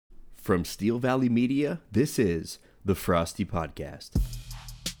From Steel Valley Media, this is the Frosty Podcast.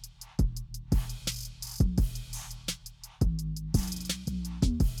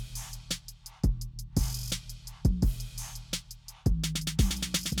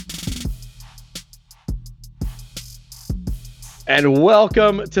 And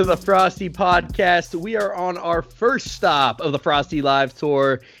welcome to the Frosty Podcast. We are on our first stop of the Frosty Live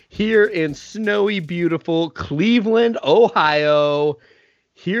Tour here in snowy, beautiful Cleveland, Ohio.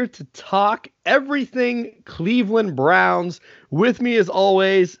 Here to talk everything Cleveland Browns. With me, as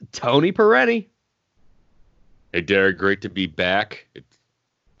always, Tony Perenni. Hey, Derek, great to be back. It's,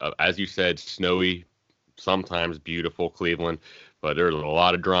 as you said, snowy, sometimes beautiful Cleveland. But there's a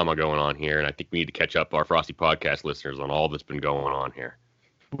lot of drama going on here, and I think we need to catch up our Frosty Podcast listeners on all that's been going on here.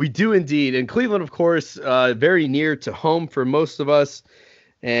 We do indeed. And Cleveland, of course, very near to home for most of us,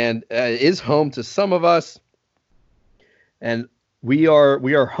 and is home to some of us. And we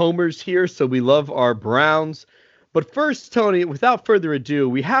are homers here, so we love our Browns. But first, Tony, without further ado,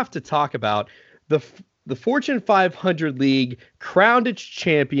 we have to talk about the Fortune 500 League crowned its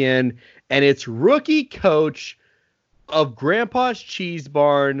champion and its rookie coach of Grandpa's Cheese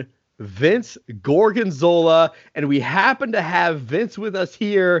Barn, Vince Gorgonzola, and we happen to have Vince with us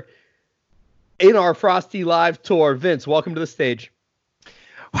here in our Frosty Live Tour. Vince, welcome to the stage.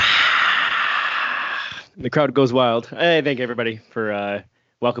 The crowd goes wild. I thank everybody for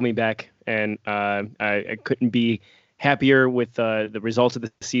welcoming me back, and I couldn't be happier with the results of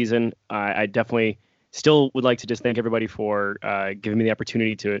the season. I definitely still would like to just thank everybody for giving me the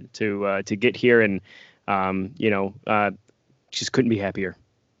opportunity to get here and. Just couldn't be happier.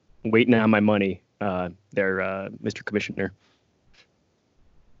 Waiting on my money, Mr. Commissioner.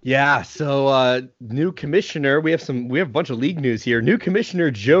 Yeah, so new commissioner. We have a bunch of league news here. New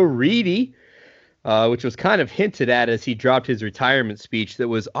commissioner Joe Reedy, which was kind of hinted at as he dropped his retirement speech that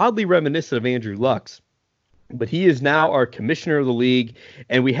was oddly reminiscent of Andrew Luck's. But he is now our commissioner of the league,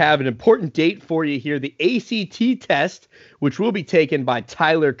 and we have an important date for you here. The ACT test, which will be taken by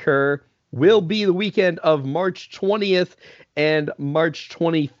Tyler Kerr, will be the weekend of March 20th and March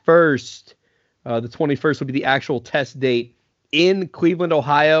 21st. The 21st will be the actual test date in Cleveland,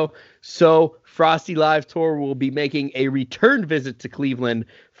 Ohio. So Frosty Live Tour will be making a return visit to Cleveland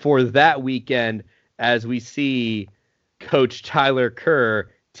for that weekend as we see Coach Tyler Kerr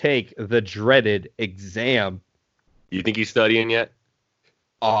take the dreaded exam. You think he's studying yet?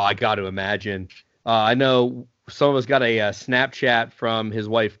 Oh, I got to imagine. I know some of us got a Snapchat from his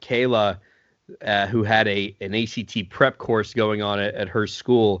wife, Kayla, who had an ACT prep course going on at her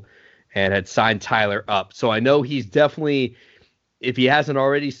school and had signed Tyler up. So I know he's definitely, if he hasn't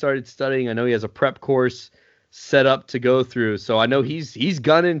already started studying, I know he has a prep course set up to go through. So I know he's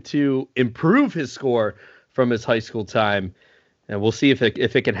gunning to improve his score from his high school time. And we'll see if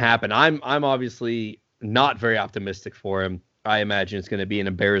it can happen. I'm obviously not very optimistic for him. I imagine it's going to be an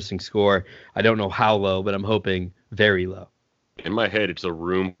embarrassing score. I don't know how low, but I'm hoping very low. In my head, it's a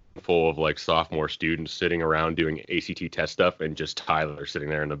room full of like sophomore students sitting around doing ACT test stuff and just Tyler sitting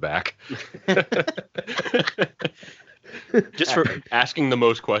there in the back. Just for asking the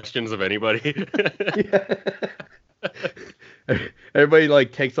most questions of anybody. Everybody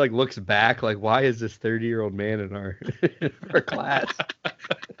looks back like, why is this 30-year-old man in our class?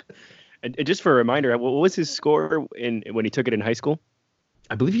 And just for a reminder, what was his score when he took it in high school?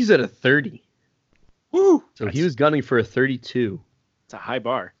 I believe he's at a 30. Woo! So he was gunning for a 32. It's a high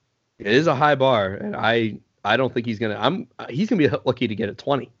bar. It is a high bar, and I don't think he's gonna be lucky to get a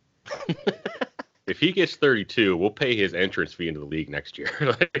 20. If he gets 32, we'll pay his entrance fee into the league next year.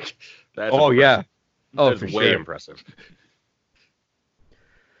 That's yeah. That's for way sure. Impressive.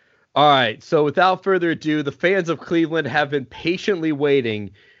 All right, so without further ado, the fans of Cleveland have been patiently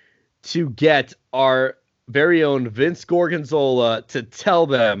waiting to get our very own Vince Gorgonzola to tell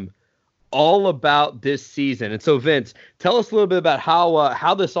them all about this season. And so, Vince, tell us a little bit about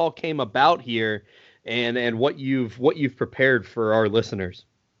how this all came about here and what you've prepared for our listeners.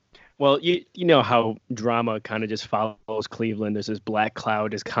 Well, you know how drama kind of just follows Cleveland. There's this black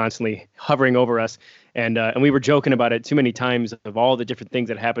cloud just constantly hovering over us. And we were joking about it too many times of all the different things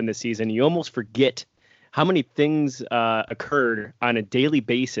that happened this season. You almost forget how many things occurred on a daily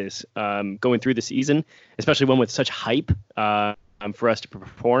basis going through the season, especially one with such hype for us to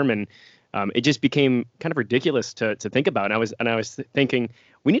perform. And it just became kind of ridiculous to think about. And I was thinking,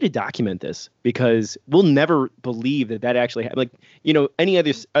 we need to document this because we'll never believe that actually happened. Like, any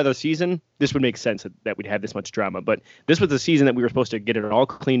other season, this would make sense that we'd have this much drama. But this was the season that we were supposed to get it all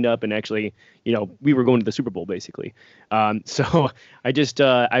cleaned up and actually, we were going to the Super Bowl basically. So I just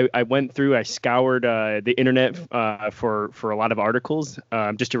I went through, I scoured the internet for a lot of articles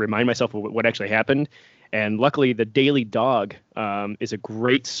just to remind myself of what actually happened. And luckily, the Daily Dog is a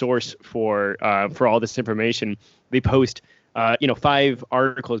great source for all this information. They post 5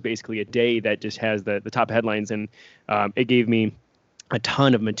 articles basically a day that just has the top headlines, and it gave me a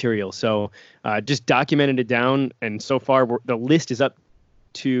ton of material. So just documented it down, and so far the list is up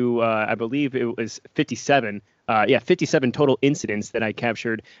to I believe it was 57. 57 total incidents that I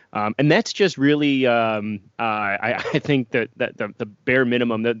captured, and that's just really I think that the bare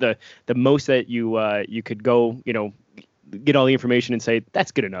minimum, the most that you could go, get all the information and say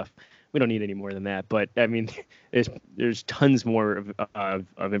that's good enough. We don't need any more than that. But I mean, there's tons more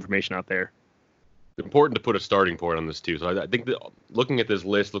of information out there. It's important to put a starting point on this too. So I think that looking at this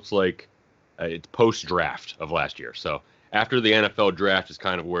list looks like it's post-draft of last year. So after the NFL draft is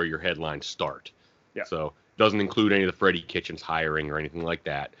kind of where your headlines start. Yeah. So doesn't include any of the Freddie Kitchens hiring or anything like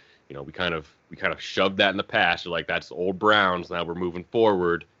that. We kind of shoved that in the past. We're like, that's the old Browns. Now we're moving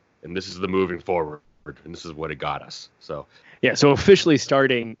forward, and this is the moving forward, and this is what it got us. So. Yeah, so officially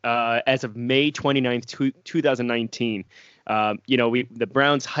starting as of May 29th, 2019, the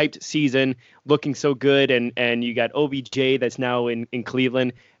Browns hyped season looking so good, and you got OBJ that's now in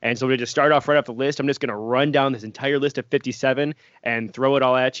Cleveland. And so to just start off right off the list, I'm just going to run down this entire list of 57 and throw it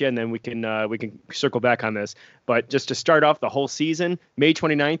all at you, and then we can circle back on this. But just to start off the whole season, May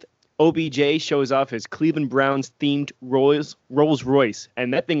 29th, OBJ shows off his Cleveland Browns themed Rolls Royce,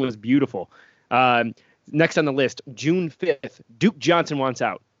 and that thing was beautiful. Next on the list, June 5th, Duke Johnson wants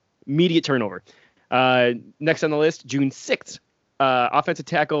out. Immediate turnover. Next on the list, June 6th, offensive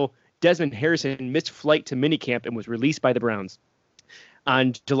tackle Desmond Harrison missed flight to minicamp and was released by the Browns.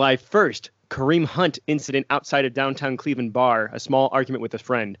 On July 1st, Kareem Hunt incident outside a downtown Cleveland bar, a small argument with a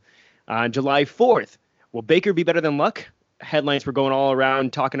friend. On July 4th, will Baker be better than Luck? Headlines were going all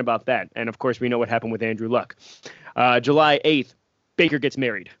around talking about that. And, of course, we know what happened with Andrew Luck. July 8th, Baker gets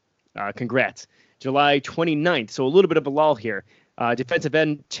married. Congrats. July 29th, so a little bit of a lull here. Defensive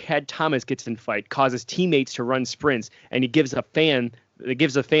end Chad Thomas gets in fight, causes teammates to run sprints, and he gives the fans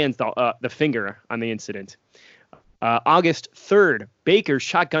the finger on the incident. August 3rd, Baker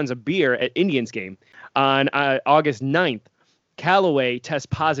shotguns a beer at Indians game. On August 9th, Callaway tests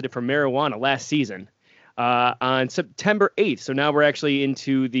positive for marijuana last season. On September 8th, so now we're actually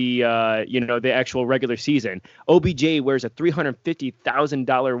into the actual regular season. OBJ wears a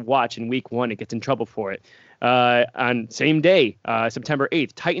 $350,000 watch in Week 1 and gets in trouble for it. On same day, September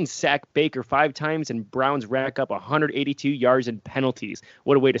 8th, Titans sack Baker 5 times and Browns rack up 182 yards in penalties.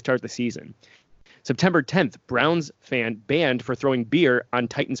 What a way to start the season. September 10th, Browns fan banned for throwing beer on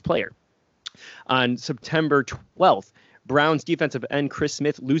Titans player. On September 12th, Browns defensive end Chris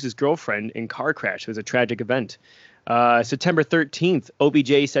Smith loses girlfriend in car crash. It was a tragic event. September 13th,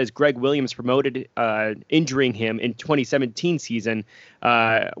 OBJ says Greg Williams promoted, injuring him in 2017 season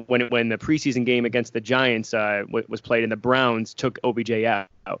when the preseason game against the Giants was played and the Browns took OBJ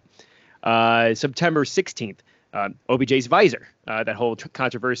out. September 16th, OBJ's visor, that whole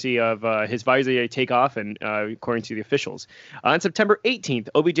controversy of his visor take off, and according to the officials. On September 18th,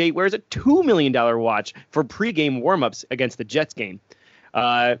 OBJ wears a $2 million watch for pregame warmups against the Jets game.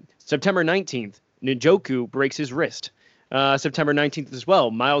 September 19th, Njoku breaks his wrist. September 19th as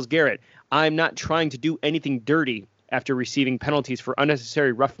well, Myles Garrett. I'm not trying to do anything dirty after receiving penalties for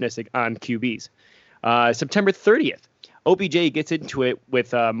unnecessary roughness on QBs. September 30th, OBJ gets into it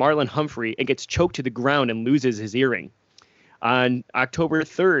with Marlon Humphrey and gets choked to the ground and loses his earring. On October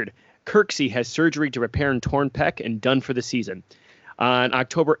 3rd, Kirksey has surgery to repair an torn pec and done for the season. On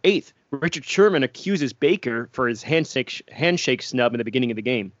October 8th, Richard Sherman accuses Baker for his handshake snub in the beginning of the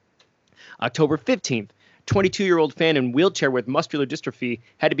game. October 15th, 22-year-old fan in wheelchair with muscular dystrophy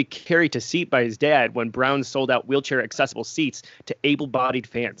had to be carried to seat by his dad when Browns sold out wheelchair-accessible seats to able-bodied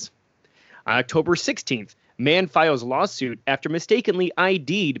fans. On October 16th, man files lawsuit after mistakenly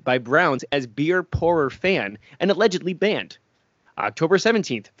ID'd by Browns as beer pourer fan and allegedly banned. October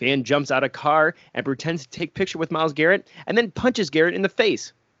 17th, fan jumps out of car and pretends to take picture with Myles Garrett and then punches Garrett in the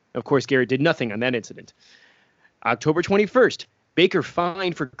face. Of course, Garrett did nothing on that incident. October 21st, Baker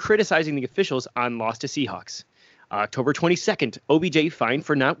fined for criticizing the officials on loss to Seahawks. October 22nd, OBJ fined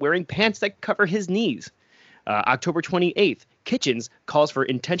for not wearing pants that cover his knees. October 28th, Kitchens calls for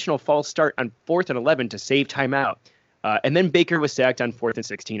intentional false start on 4th and 11 to save timeout. And then Baker was sacked on 4th and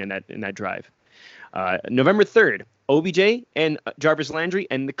 16 in that drive. November 3rd, OBJ and Jarvis Landry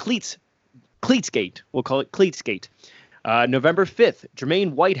and the Cleatsgate. We'll call it Cleatsgate. November 5th,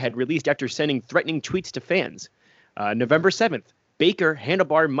 Jermaine Whitehead released after sending threatening tweets to fans. November 7th, Baker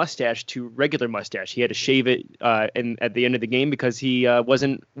handlebar mustache to regular mustache. He had to shave it at the end of the game because he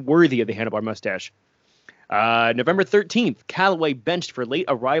wasn't worthy of the handlebar mustache. November 13th, Callaway benched for late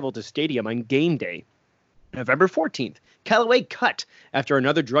arrival to stadium on game day. November 14th, Callaway cut after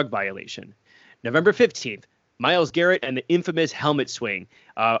another drug violation. November 15th, Myles Garrett and the infamous helmet swing.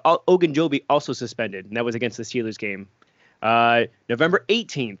 Ogunjobi also suspended, and that was against the Steelers game. November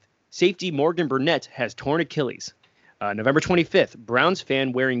 18th, safety Morgan Burnett has torn Achilles. November 25th, Browns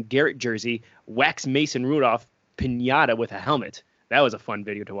fan wearing Garrett jersey whacks Mason Rudolph pinata with a helmet. That was a fun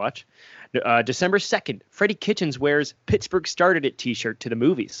video to watch. December 2nd, Freddie Kitchens wears Pittsburgh Started It t-shirt to the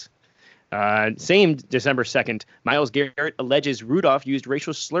movies. Same December 2nd, Myles Garrett alleges Rudolph used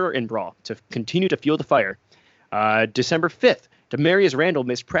racial slur in brawl to continue to fuel the fire. December 5th, Demarius Randall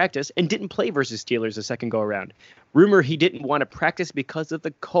missed practice and didn't play versus Steelers the second go-around. Rumor he didn't want to practice because of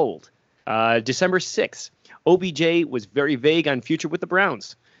the cold. December 6th, OBJ was very vague on future with the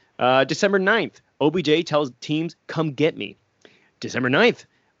Browns. December 9th, OBJ tells teams, come get me. December 9th,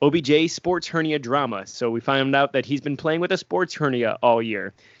 OBJ sports hernia drama. So we found out that he's been playing with a sports hernia all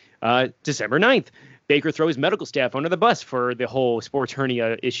year. December 9th, Baker throws medical staff under the bus for the whole sports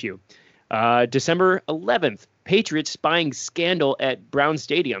hernia issue. December 11th, Patriots spying scandal at Brown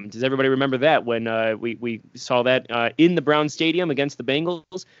Stadium. Does everybody remember that when we saw that in the Brown Stadium against the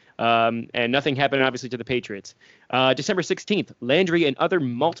Bengals? And nothing happened, obviously, to the Patriots. December 16th, Landry and other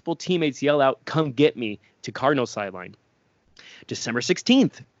multiple teammates yell out, come get me, to Cardinals sideline. December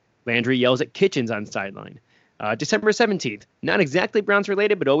 16th, Landry yells at Kitchens on sideline. December 17th, not exactly Browns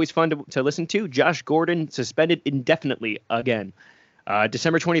related, but always fun to listen to. Josh Gordon suspended indefinitely again.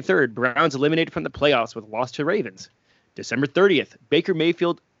 December 23rd, Browns eliminated from the playoffs with loss to Ravens. December 30th, Baker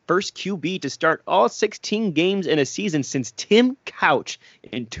Mayfield first QB to start all 16 games in a season since Tim Couch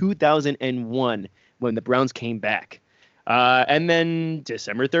in 2001 when the Browns came back. And then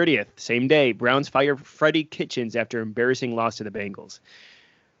December 30th, same day, Browns fire Freddie Kitchens after embarrassing loss to the Bengals.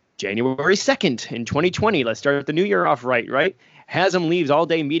 January 2nd in 2020, let's start the new year off right? Haslam leaves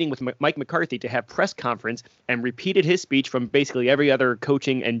all-day meeting with Mike McCarthy to have press conference and repeated his speech from basically every other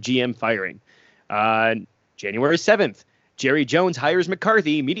coaching and GM firing. January 7th, Jerry Jones hires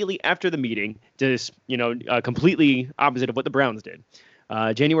McCarthy immediately after the meeting, just, completely opposite of what the Browns did.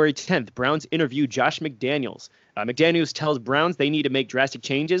 January 10th, Browns interview Josh McDaniels. McDaniels tells Browns they need to make drastic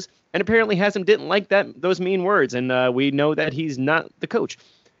changes, and apparently Haslam didn't like those mean words, and we know that he's not the coach.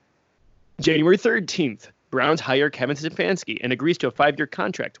 January 13th, Browns hire Kevin Stefanski and agrees to a 5-year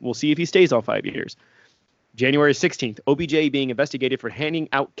contract. We'll see if he stays all 5 years. January 16th, OBJ being investigated for handing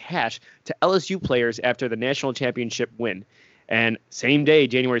out cash to LSU players after the national championship win. And same day,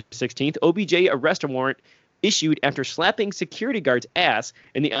 January 16th, OBJ arrest warrant issued after slapping security guard's ass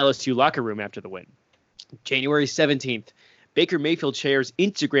in the LSU locker room after the win. January 17th, Baker Mayfield shares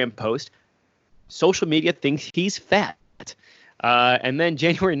Instagram post, social media thinks he's fat. And then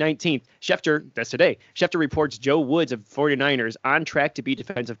January 19th, Schefter, that's today, Schefter reports Joe Woods of 49ers on track to be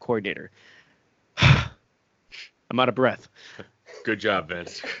defensive coordinator. I'm out of breath. Good job,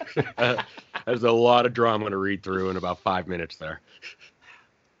 Vince. There's a lot of drama to read through in about 5 minutes there.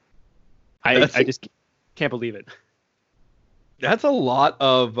 I just can't believe it. That's a lot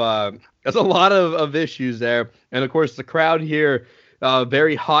of issues there, and of course the crowd here,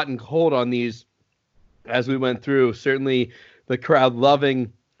 very hot and cold on these as we went through. Certainly, the crowd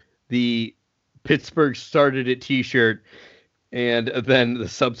loving the Pittsburgh Started It T-shirt, and then the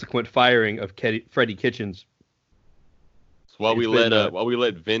subsequent firing of Freddie Kitchens. While we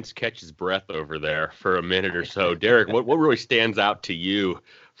let Vince catch his breath over there for a minute or so, Derek, what really stands out to you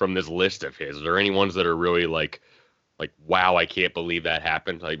from this list of his? Are there any ones that are really like, wow, I can't believe that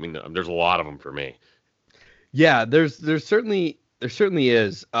happened? I mean, there's a lot of them for me. Yeah, there certainly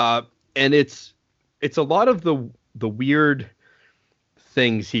is, and it's a lot of the weird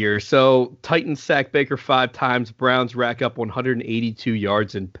things here. So Titans sack Baker 5 times, Browns rack up 182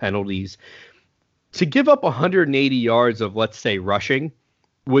 yards in penalties. To give up 180 yards of, let's say, rushing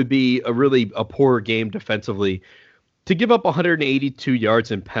would be a poor game defensively. To give up 182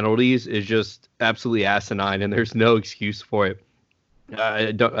 yards in penalties is just absolutely asinine, and there's no excuse for it.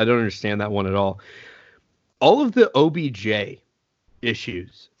 I don't understand that one at all. All of the OBJ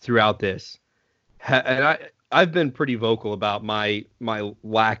issues throughout this, and I've been pretty vocal about my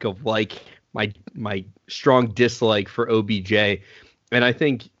lack of my strong dislike for OBJ, and I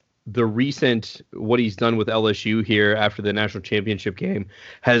think the recent what he's done with LSU here after the national championship game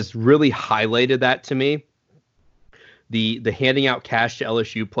has really highlighted that to me. The handing out cash to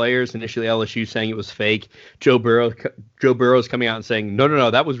LSU players, initially LSU saying it was fake, Joe Burrow's coming out and saying no,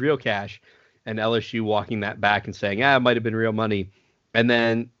 that was real cash, and LSU walking that back and saying it might have been real money, and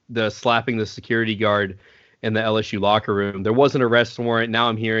then the slapping the security guard in the LSU locker room. There was an arrest warrant. Now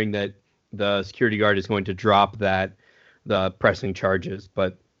I'm hearing that the security guard is going to drop the pressing charges,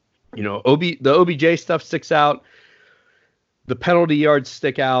 but the OBJ stuff sticks out. The penalty yards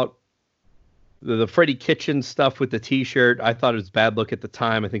stick out. The Freddie Kitchens stuff with the T-shirt, I thought it was a bad look at the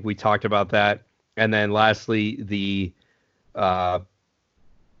time. I think we talked about that. And then lastly, the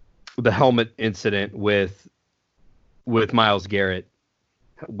helmet incident with Myles Garrett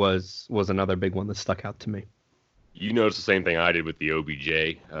was another big one that stuck out to me. You noticed the same thing I did with the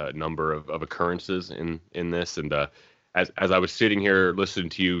OBJ number of occurrences in this, and as I was sitting here listening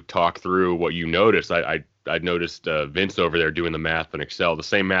to you talk through what you noticed, I noticed Vince over there doing the math in Excel, the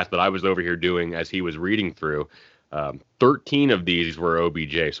same math that I was over here doing as he was reading through. 13 of these were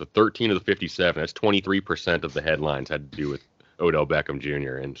OBJ, so 13 of the 57. That's 23% of the headlines had to do with Odell Beckham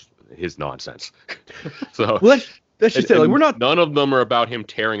Jr. and his nonsense. So well, that's just it. Like, we're not. None of them are about him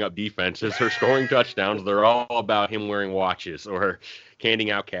tearing up defenses or scoring touchdowns. They're all about him wearing watches or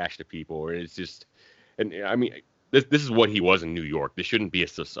handing out cash to people. Or it's just, and I mean. This is what he was in New York. This shouldn't be a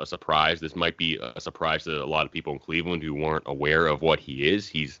surprise. This might be a surprise to a lot of people in Cleveland who weren't aware of what he is.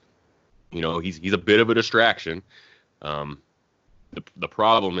 He's a bit of a distraction. The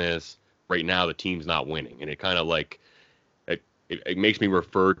problem is right now the team's not winning, and it kind of like it makes me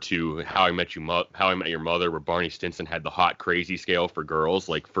refer to How I Met Your Mother, where Barney Stinson had the hot crazy scale for girls.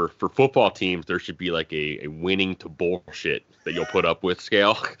 Like for football teams, there should be like a winning to bullshit that you'll put up with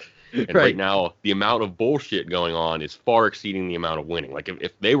scale. And right now, the amount of bullshit going on is far exceeding the amount of winning. Like,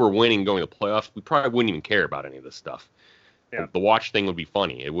 if they were winning going to the playoffs, we probably wouldn't even care about any of this stuff. Yeah. The watch thing would be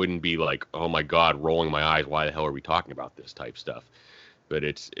funny. It wouldn't be like, oh, my God, rolling my eyes, why the hell are we talking about this type stuff? But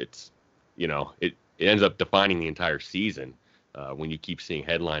it ends up defining the entire season when you keep seeing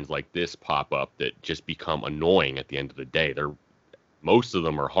headlines like this pop up that just become annoying at the end of the day. Most of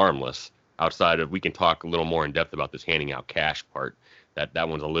them are harmless outside of, we can talk a little more in depth about this handing out cash part. That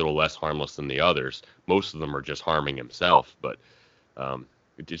one's a little less harmless than the others. Most of them are just harming himself, but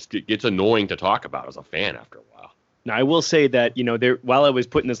it gets annoying to talk about as a fan after a while. Now, I will say that, while I was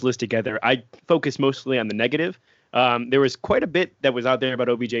putting this list together, I focused mostly on the negative. There was quite a bit that was out there about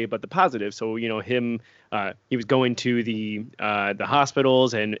OBJ, but the positive. So, he was going to the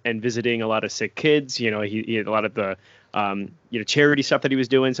hospitals and visiting a lot of sick kids. He had a lot of the charity stuff that he was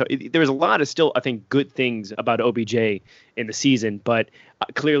doing. So there was a lot of still, I think, good things about OBJ in the season. But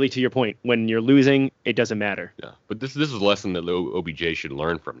clearly, to your point, when you're losing, it doesn't matter. Yeah, but this is a lesson that OBJ should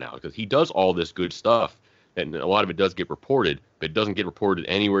learn from now, because he does all this good stuff, and a lot of it does get reported, but it doesn't get reported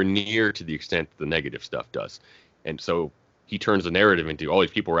anywhere near to the extent that the negative stuff does. And so he turns the narrative into, all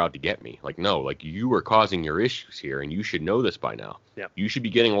these people are out to get me. Like, no, like, you are causing your issues here, and you should know this by now. Yeah. You should be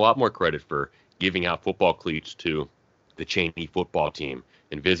getting a lot more credit for giving out football cleats to the Cheney football team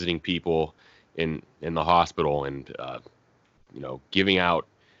and visiting people in the hospital and giving out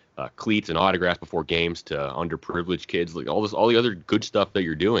cleats and autographs before games to underprivileged kids, like all the other good stuff that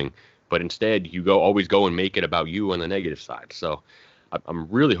you're doing. But instead, you always go and make it about you on the negative side. So I'm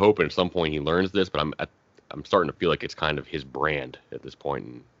really hoping at some point he learns this, but I'm starting to feel like it's kind of his brand at this point,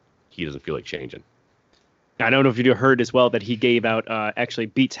 and he doesn't feel like changing. I don't know if you heard as well that he gave out actually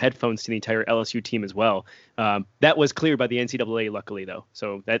Beats headphones to the entire LSU team as well. That was cleared by the NCAA, luckily, though.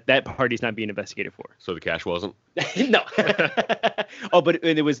 So that party's not being investigated for. So the cash wasn't? No. Oh, but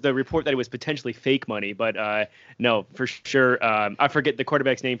it was the report that it was potentially fake money. But no, for sure. I forget the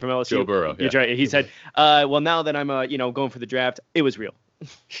quarterback's name from LSU. Joe Burrow. Yeah. Right. He said, well, now that I'm going for the draft, it was real.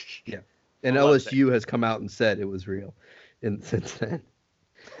 Yeah. And LSU has come out and said it was real since then.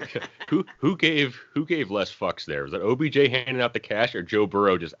 Who gave less fucks there? Was it OBJ handing out the cash or Joe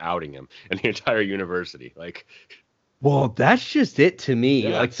Burrow just outing him and the entire university? Like, well, that's just it to me.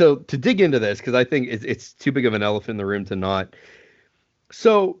 Yeah. Like, so to dig into this, because I think it's too big of an elephant in the room to not.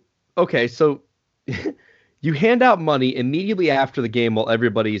 So, okay, so you hand out money immediately after the game while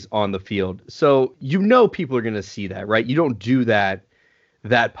everybody's on the field. So people are going to see that, right? You don't do that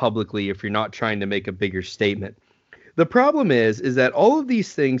publicly if you're not trying to make a bigger statement. The problem is that all of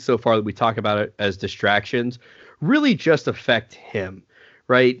these things so far that we talk about it as distractions really just affect him,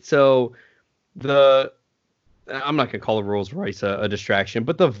 right? So I'm not going to call the Rolls Royce a distraction,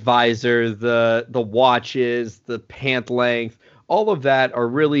 but the visor, the watches, the pant length, all of that are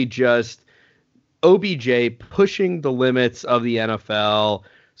really just OBJ pushing the limits of the NFL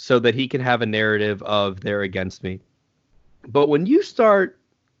so that he can have a narrative of they're against me. But when you start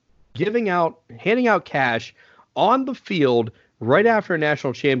handing out cash on the field right after a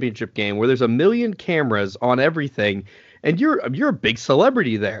national championship game where there's a million cameras on everything, and you're a big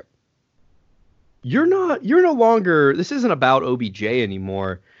celebrity there, you're no longer, this isn't about OBJ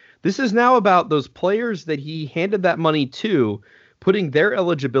anymore. This is now about those players that he handed that money to, putting their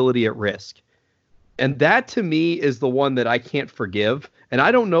eligibility at risk. And that, to me, is the one that I can't forgive. And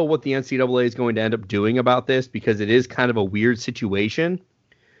I don't know what the NCAA is going to end up doing about this, because it is kind of a weird situation.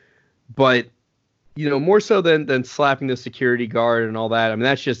 But, more so than slapping the security guard and all that, I mean,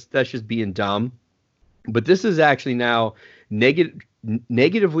 that's just being dumb. But this is actually now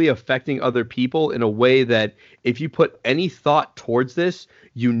negatively affecting other people in a way that if you put any thought towards this,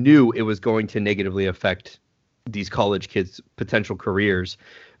 you knew it was going to negatively affect these college kids' potential careers.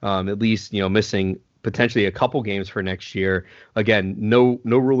 At least, missing potentially a couple games for next year. Again, no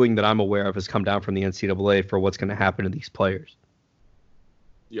ruling that I'm aware of has come down from the NCAA for what's going to happen to these players.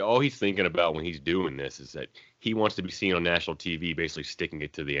 Yeah, all he's thinking about when he's doing this is that he wants to be seen on national TV, basically sticking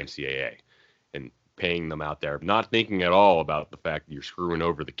it to the NCAA and paying them out there, not thinking at all about the fact that you're screwing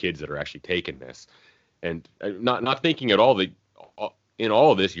over the kids that are actually taking this, and not thinking at all that in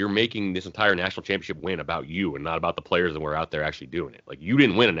all of this, you're making this entire national championship win about you and not about the players that were out there actually doing it. Like, you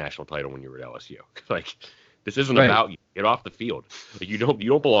didn't win a national title when you were at LSU. Like, this isn't about you. Get off the field. Like, you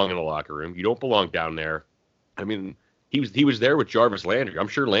don't belong in the locker room. You don't belong down there. I mean, he was there with Jarvis Landry. I'm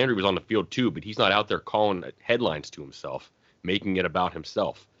sure Landry was on the field too, but he's not out there calling headlines to himself, making it about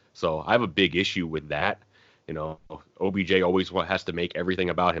himself. So I have a big issue with that. OBJ always has to make everything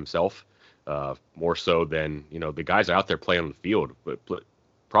about himself. More so than, the guys out there playing on the field, but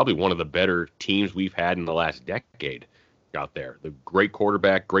probably one of the better teams we've had in the last decade out there. The great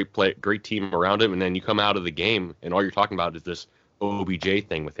quarterback, great team around him, and then you come out of the game and all you're talking about is this OBJ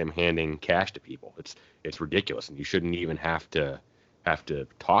thing with him handing cash to people. It's ridiculous, and you shouldn't even have to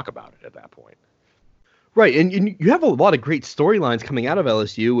talk about it at that point. Right, and you have a lot of great storylines coming out of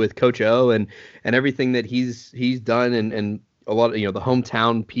LSU with Coach O and everything that he's done, and a lot of, the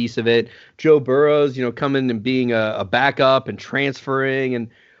hometown piece of it. Joe Burrows, coming and being a backup and transferring, and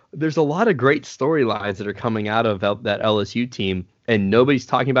there's a lot of great storylines that are coming out of that LSU team, and nobody's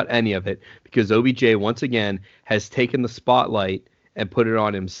talking about any of it because OBJ once again has taken the spotlight and put it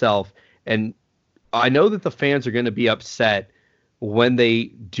on himself. And I know that the fans are going to be upset when they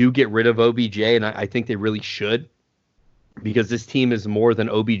do get rid of OBJ, and I think they really should, because this team is more than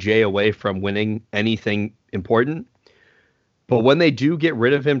OBJ away from winning anything important. But when they do get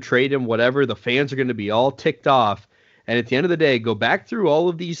rid of him, trade him, whatever, the fans are going to be all ticked off. And at the end of the day, go back through all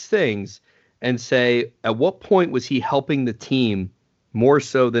of these things and say, at what point was he helping the team more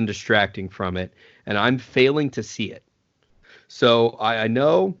so than distracting from it? And I'm failing to see it. So I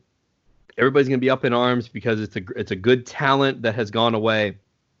know everybody's going to be up in arms because it's a good talent that has gone away.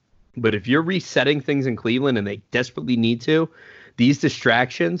 But if you're resetting things in Cleveland and they desperately need to, these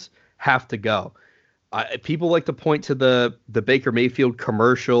distractions have to go. People like to point to the Baker Mayfield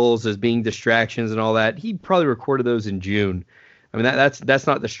commercials as being distractions and all that. He probably recorded those in June. I mean, that's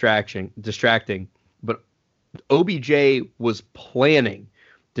not distracting. But OBJ was planning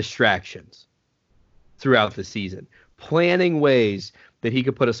distractions throughout the season, planning ways that he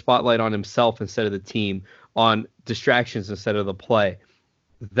could put a spotlight on himself instead of the team, on distractions instead of the play.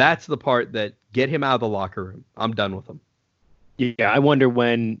 That's the part that get him out of the locker room. I'm done with him. Yeah, I wonder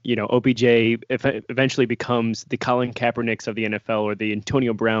when, OBJ eventually becomes the Colin Kaepernicks of the NFL or the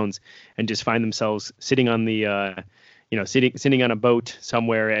Antonio Browns and just find themselves sitting on the, sitting on a boat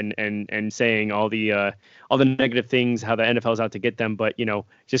somewhere and saying all the negative things, how the NFL is out to get them, but,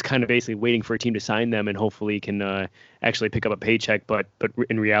 just kind of basically waiting for a team to sign them and hopefully can actually pick up a paycheck, but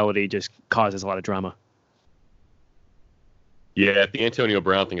in reality just causes a lot of drama. Yeah, if the Antonio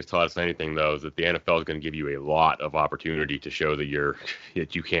Brown thing has taught us anything, though, is that the NFL is going to give you a lot of opportunity to show that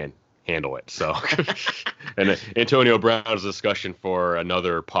you can't handle it. So, and Antonio Brown is a discussion for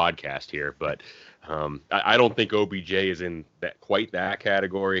another podcast here, but I don't think OBJ is in quite that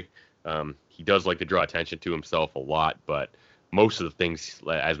category. He does like to draw attention to himself a lot, but most of the things,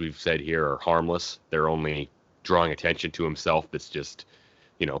 as we've said here, are harmless. They're only drawing attention to himself. That's just,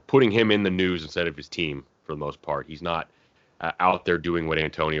 putting him in the news instead of his team for the most part. He's not out there doing what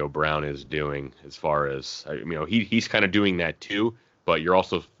Antonio Brown is doing, as far as, he's kind of doing that too, but you're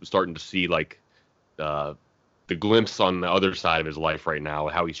also starting to see like the glimpse on the other side of his life right now,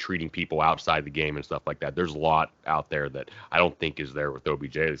 how he's treating people outside the game and stuff like that. There's a lot out there that I don't think is there with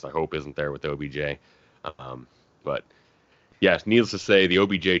OBJ. At least I hope isn't there with OBJ. But Yes, needless to say, the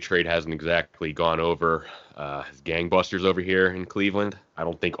OBJ trade hasn't exactly gone over as gangbusters over here in Cleveland. I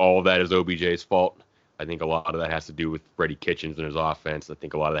don't think all of that is OBJ's fault. I think a lot of that has to do with Freddie Kitchens and his offense. I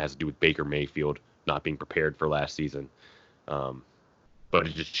think a lot of that has to do with Baker Mayfield not being prepared for last season. But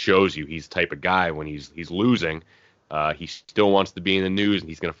it just shows you he's the type of guy when he's losing, he still wants to be in the news, and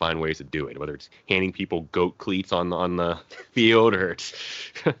he's going to find ways to do it, whether it's handing people goat cleats on the field or it's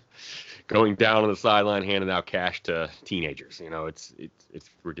going down on the sideline handing out cash to teenagers. It's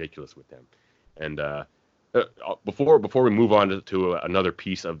ridiculous with them. And before we move on to another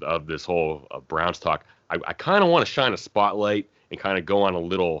piece of this whole Browns talk, I kind of want to shine a spotlight and kind of go off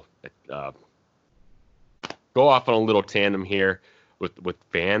on a little tandem here with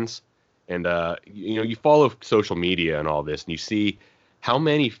fans. And you follow social media and all this, and you see how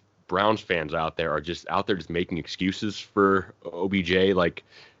many Browns fans out there are just making excuses for OBJ. Like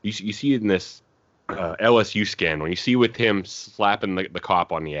you see in this LSU scandal, you see with him slapping the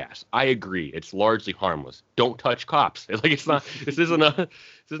cop on the ass. I agree, it's largely harmless. Don't touch cops. This isn't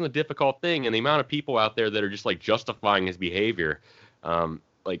a difficult thing. And the amount of people out there that are just like justifying his behavior,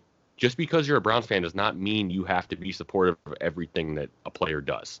 just because you're a Browns fan does not mean you have to be supportive of everything that a player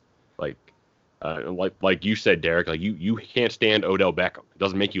does. Like you said, Derek, you can't stand Odell Beckham. It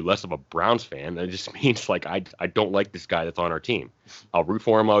doesn't make you less of a Browns fan. It just means I don't like this guy that's on our team. I'll root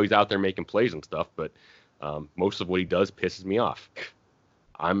for him while he's out there making plays and stuff, but most of what he does pisses me off.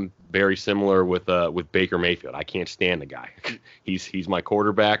 I'm very similar with Baker Mayfield. I can't stand the guy. He's my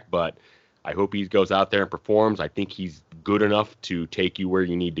quarterback, but I hope he goes out there and performs. I think he's good enough to take you where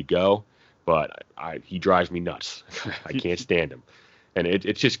you need to go, but he drives me nuts. I can't stand him. And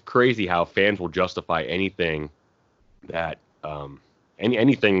it's just crazy how fans will justify anything that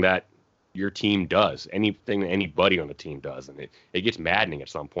anything that your team does, anything that anybody on the team does, and it gets maddening at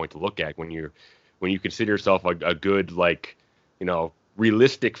some point to look at when you consider yourself a good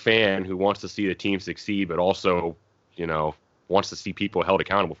realistic fan who wants to see the team succeed, but also wants to see people held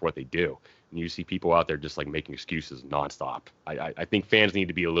accountable for what they do. And you see people out there just making excuses nonstop. I think fans need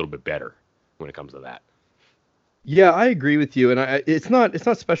to be a little bit better when it comes to that. Yeah, I agree with you, and it's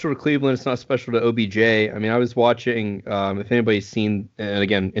not special to Cleveland. It's not special to OBJ. I mean, I was watching. If anybody's seen, and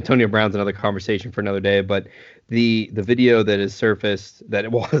again, Antonio Brown's another conversation for another day. But the video that has surfaced,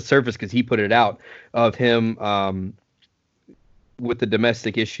 surfaced because he put it out, of him with the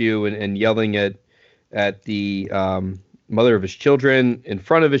domestic issue and yelling at the mother of his children in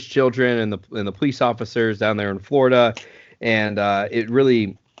front of his children and the police officers down there in Florida, and it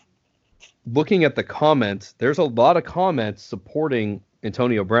really. Looking at the comments, there's a lot of comments supporting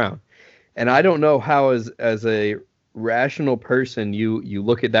Antonio Brown. And I don't know how as a rational person you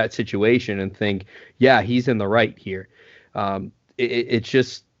look at that situation and think, yeah, he's in the right here. It's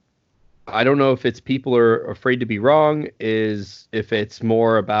just, I don't know if it's people are afraid to be wrong, if it's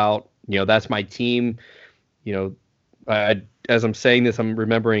more about, that's my team. As I'm saying this, I'm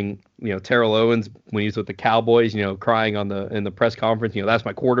remembering, Terrell Owens when he was with the Cowboys, crying in the press conference, that's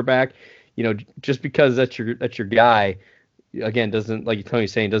my quarterback. Just because that's your guy, again, doesn't, like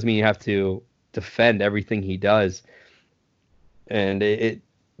Tony's saying, doesn't mean you have to defend everything he does. And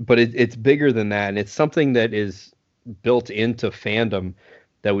it's bigger than that. And it's something that is built into fandom,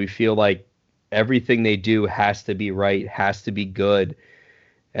 that we feel like everything they do has to be right, has to be good.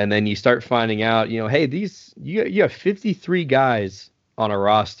 And then you start finding out, hey, you have 53 guys on a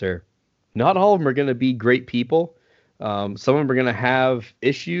roster. Not all of them are going to be great people. Some of them are going to have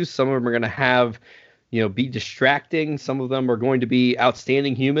issues. Some of them are going to have, be distracting. Some of them are going to be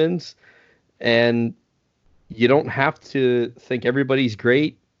outstanding humans. And you don't have to think everybody's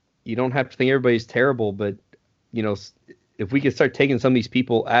great. You don't have to think everybody's terrible. But, if we could start taking some of these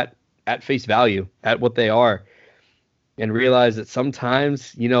people at face value, at what they are, and realize that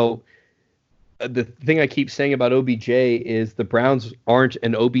sometimes, the thing I keep saying about OBJ is the Browns aren't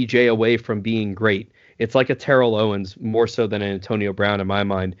an OBJ away from being great. It's like a Terrell Owens more so than an Antonio Brown in my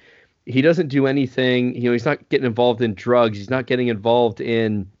mind. He doesn't do anything. He's not getting involved in drugs. He's not getting involved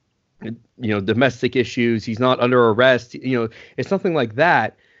in, domestic issues. He's not under arrest. It's nothing like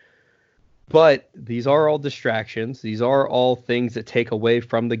that. But these are all distractions. These are all things that take away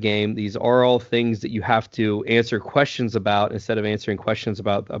from the game. These are all things that you have to answer questions about instead of answering questions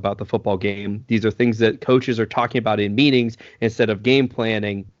about the football game. These are things that coaches are talking about in meetings instead of game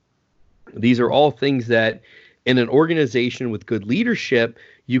planning. These are all things that in an organization with good leadership,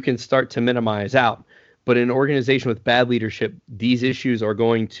 you can start to minimize out. But in an organization with bad leadership, these issues are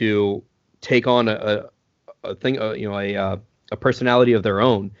going to take on a personality of their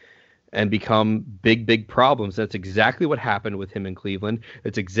own and become big problems. That's exactly what happened with him in Cleveland.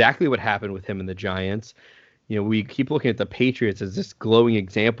 It's exactly what happened with him in the Giants. We keep looking at the Patriots as this glowing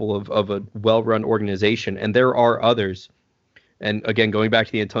example of a well-run organization, and there are others. And again, going back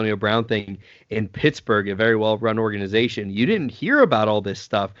to the Antonio Brown thing, in Pittsburgh, a very well-run organization, you didn't hear about all this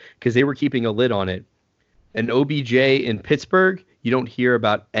stuff because they were keeping a lid on it. And OBJ in Pittsburgh, you don't hear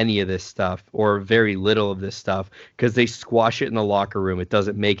about any of this stuff or very little of this stuff because they squash it in the locker room. It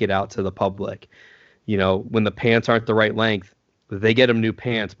doesn't make it out to the public. When the pants aren't the right length, they get him new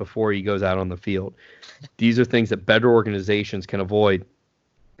pants before he goes out on the field. These are things that better organizations can avoid.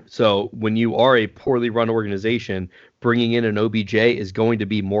 So when you are a poorly run organization, bringing in an OBJ is going to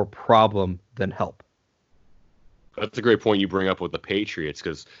be more problem than help. That's a great point you bring up with the Patriots,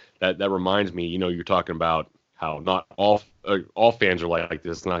 because that reminds me, you're talking about how not all fans are like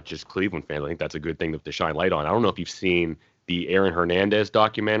this, not just Cleveland fans. I think that's a good thing to shine light on. I don't know if you've seen the Aaron Hernandez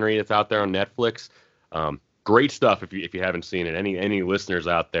documentary that's out there on Netflix. Great stuff if you haven't seen it. Any listeners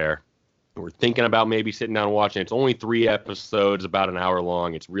out there who are thinking about maybe sitting down and watching it, it's only 3 episodes, about an hour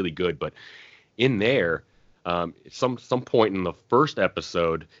long. It's really good. But in there, some point in the first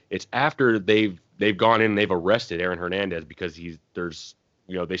episode, it's after they've gone in and they've arrested Aaron Hernandez because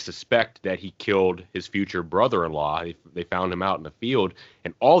they suspect that he killed his future brother-in-law. They found him out in the field,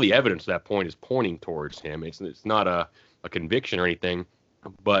 and all the evidence at that point is pointing towards him. It's not a conviction or anything,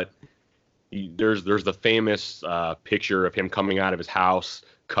 but there's the famous picture of him coming out of his house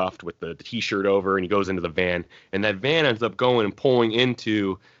cuffed with the T-shirt over, and he goes into the van, and that van ends up going and pulling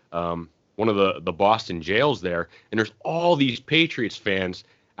into one of the Boston jails there, and there's all these Patriots fans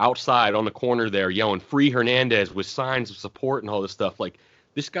outside on the corner there yelling "Free Hernandez" with signs of support and all this stuff. Like,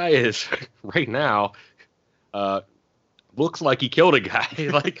 this guy is right now looks like he killed a guy.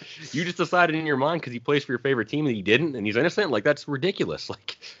 Like, you just decided in your mind because he plays for your favorite team that he didn't and he's innocent. Like, that's ridiculous.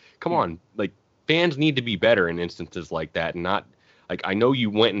 Like, come on. Like, fans need to be better in instances like that, and not like, I know you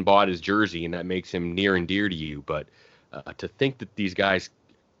went and bought his jersey and that makes him near and dear to you, but to think that these guys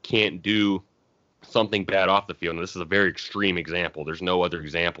can't do something bad off the field. And this is a very extreme example. There's no other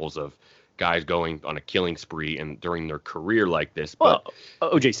examples of guys going on a killing spree and during their career like this. But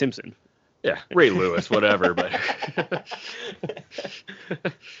O.J. Simpson. Yeah, Ray Lewis, whatever. But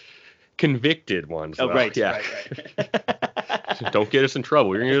convicted ones. Oh, well, right. Yeah. Right. Don't get us in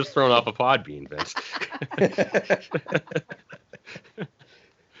trouble. You're going to get us thrown off a Podbean, Vince.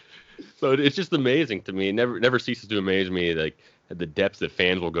 So it's just amazing to me. It never ceases to amaze me, like, the depths that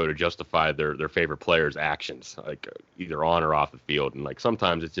fans will go to justify their favorite players' actions, like either on or off the field. And like,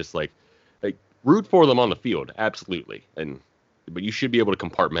 sometimes it's just like root for them on the field, absolutely, but you should be able to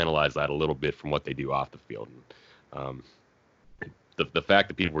compartmentalize that a little bit from what they do off the field. And, the fact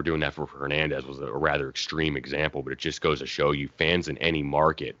that people were doing that for Hernandez was a rather extreme example, but it just goes to show you fans in any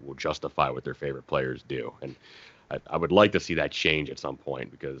market will justify what their favorite players do. And I would like to see that change at some point,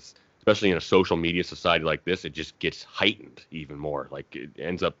 because especially in a social media society like this, it just gets heightened even more. Like, it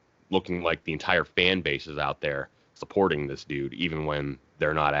ends up looking like the entire fan base is out there supporting this dude, even when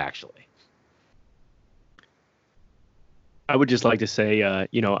they're not actually. I would just like to say,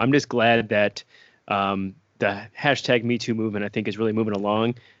 I'm just glad that the hashtag #MeToo movement, I think, is really moving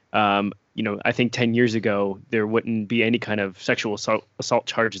along. I think 10 years ago, there wouldn't be any kind of sexual assault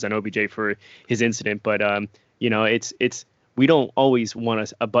charges on OBJ for his incident. But, it's we don't always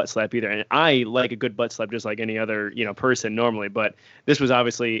want a butt slap either. And I like a good butt slap just like any other, person normally. But this was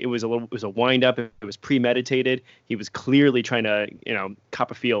obviously, it was a wind up. It was premeditated. He was clearly trying to,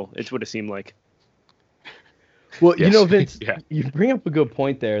 cop a feel. It's what it seemed like. Well, Yes. Vince, Yeah. you bring up a good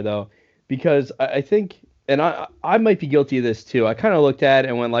point there, though, because I think, and I might be guilty of this too. I kind of looked at it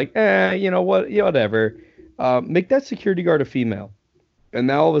and went like, whatever. Make that security guard a female. And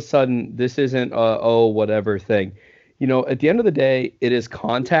now all of a sudden, this isn't whatever thing. At the end of the day, it is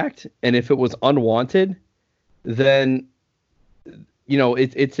contact. And if it was unwanted, then,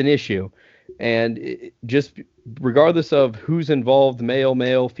 it's an issue. And just regardless of who's involved,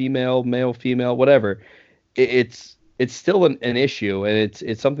 male, female, whatever, it's still an issue. And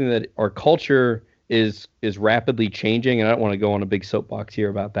it's something that our culture is rapidly changing. And I don't want to go on a big soapbox here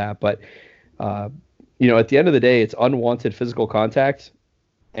about that. But, at the end of the day, it's unwanted physical contact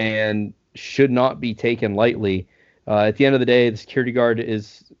and should not be taken lightly. At the end of the day, the security guard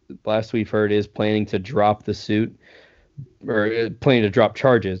last we've heard, is planning to drop the suit or planning to drop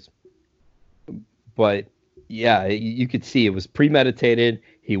charges. But yeah, you could see it was premeditated.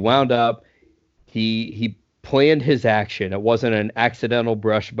 He wound up. He planned his action. It wasn't an accidental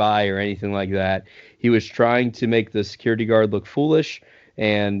brush by or anything like that. He was trying to make the security guard look foolish,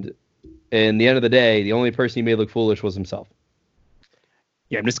 and in the end of the day, the only person he made look foolish was himself.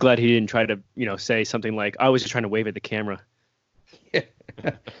 Yeah, I'm just glad he didn't try to, say something like, I was just trying to wave at the camera.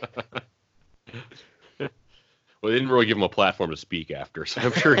 Well, they didn't really give him a platform to speak after, so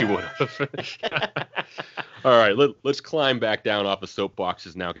I'm sure he would have. All right, let's climb back down off the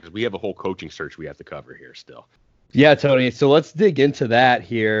soapboxes now because we have a whole coaching search we have to cover here still. Yeah, Tony. So let's dig into that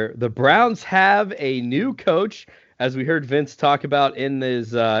here. The Browns have a new coach, as we heard Vince talk about in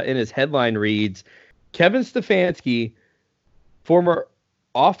his headline reads. Kevin Stefanski, former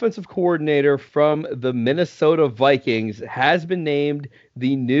offensive coordinator from the Minnesota Vikings, has been named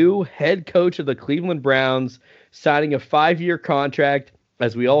the new head coach of the Cleveland Browns, signing a 5-year contract.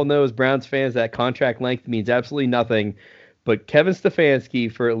 As we all know as Browns fans, that contract length means absolutely nothing. But Kevin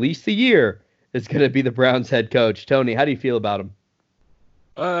Stefanski, for at least a year, is going to be the Browns head coach. Tony, how do you feel about him?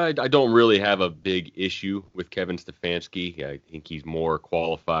 I don't really have a big issue with Kevin Stefanski. I think he's more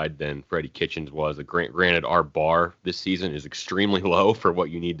qualified than Freddie Kitchens was. Granted, our bar this season is extremely low for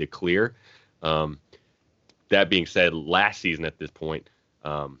what you need to clear. That being said, last season at this point,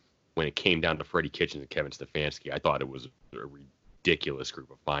 when it came down to Freddie Kitchens and Kevin Stefanski, I thought it was a ridiculous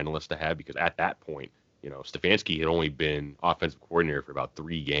group of finalists to have because at that point, Stefanski had only been offensive coordinator for about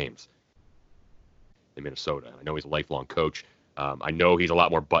 3 games in Minnesota. I know he's a lifelong coach. I know he's a lot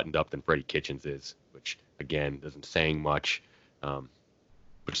more buttoned up than Freddie Kitchens is, which, again, isn't saying much.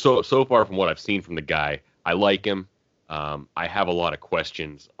 But so far from what I've seen from the guy, I like him. I have a lot of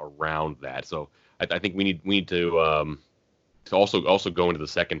questions around that. So I think we need to also go into the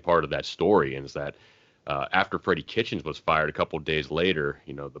second part of that story, and is that after Freddie Kitchens was fired a couple of days later,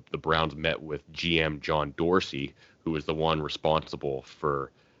 the Browns met with GM John Dorsey, who was the one responsible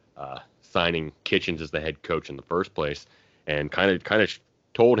for signing Kitchens as the head coach in the first place, and kind of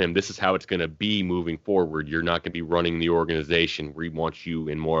told him this is how it's going to be moving forward. You're not going to be running the organization. We want you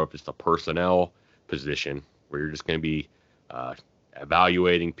in more of just a personnel position where you're just going to be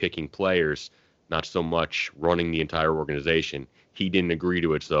evaluating, picking players, not so much running the entire organization. He didn't agree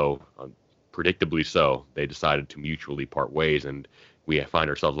to it, so predictably so, they decided to mutually part ways, and we find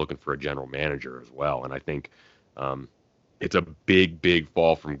ourselves looking for a general manager as well. And I think it's a big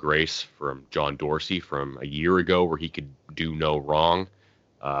fall from grace from John Dorsey from a year ago where he could do no wrong.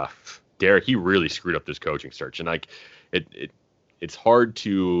 Derek, he really screwed up this coaching search, and it's hard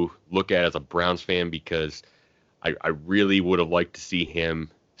to look at as a Browns fan because I really would have liked to see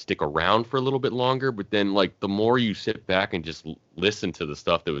him stick around for a little bit longer. But then, the more you sit back and just listen to the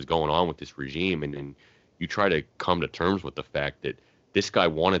stuff that was going on with this regime, and then you try to come to terms with the fact that this guy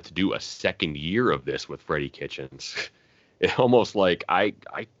wanted to do a second year of this with Freddie Kitchens. It's almost like I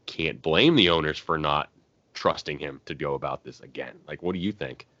can't blame the owners for not trusting him to go about this again. What do you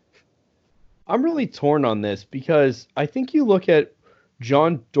think? I'm really torn on this because I think you look at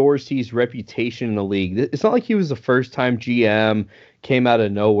John Dorsey's reputation in the league. It's not like he was the first-time GM, came out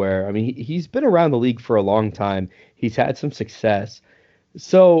of nowhere. I mean, he's been around the league for a long time. He's had some success.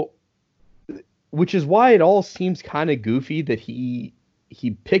 So, which is why it all seems kind of goofy that he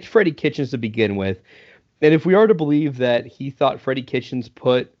picked Freddie Kitchens to begin with. And if we are to believe that he thought Freddie Kitchens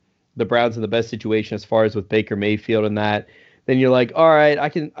put the Browns in the best situation as far as with Baker Mayfield and that, then you're like, all right, I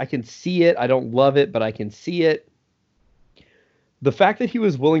can see it. I don't love it, but I can see it. The fact that he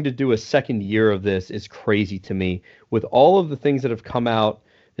was willing to do a second year of this is crazy to me, with all of the things that have come out,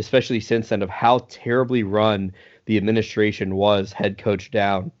 especially since then, of how terribly run the administration was, head coach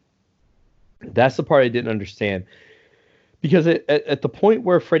down. That's the part I didn't understand. Because at the point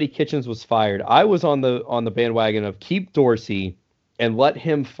where Freddie Kitchens was fired, I was on the bandwagon of keep Dorsey and let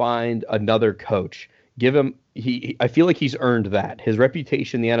him find another coach. Give him I feel like he's earned that. His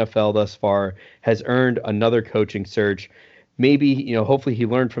reputation in the NFL thus far has earned another coaching search. Maybe, hopefully he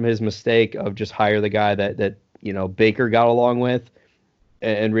learned from his mistake of just hire the guy that Baker got along with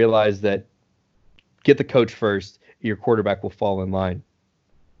and realize that get the coach first, your quarterback will fall in line.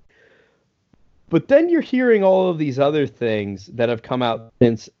 But then you're hearing all of these other things that have come out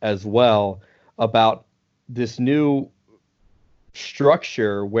since as well about this new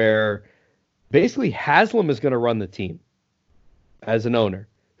structure where basically Haslam is going to run the team as an owner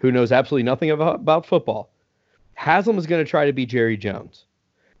who knows absolutely nothing about football. Haslam is going to try to be Jerry Jones.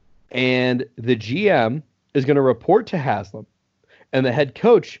 And the GM is going to report to Haslam. And the head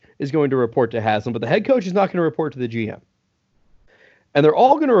coach is going to report to Haslam, but the head coach is not going to report to the GM. And they're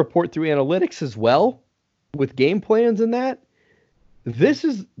all going to report through analytics as well, with game plans and that. This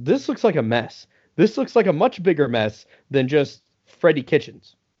looks like a mess. This looks like a much bigger mess than just Freddie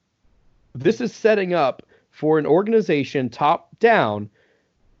Kitchens. This is setting up for an organization top down,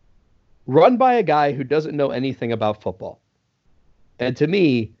 run by a guy who doesn't know anything about football. And to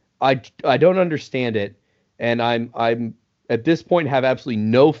me, I don't understand it, and I'm at this point have absolutely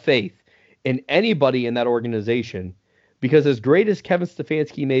no faith in anybody in that organization. Because as great as Kevin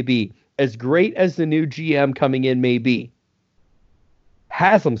Stefanski may be, as great as the new GM coming in may be,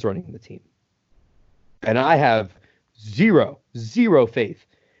 Haslam's running the team. And I have zero faith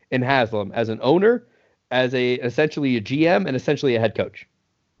in Haslam as an owner, as essentially a GM, and essentially a head coach.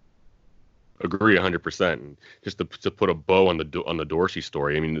 Agree 100%. And just to put a bow on the Dorsey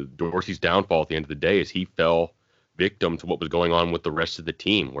story, I mean, Dorsey's downfall at the end of the day is he fell victim to what was going on with the rest of the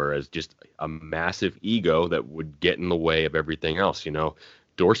team, whereas just a massive ego that would get in the way of everything else. You know,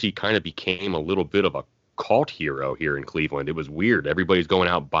 Dorsey kind of became a little bit of a cult hero here in Cleveland. It was weird. Everybody's going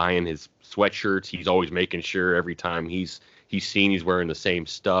out buying his sweatshirts. He's always making sure every time he's seen, he's wearing the same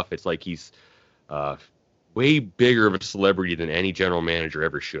stuff. It's like he's way bigger of a celebrity than any general manager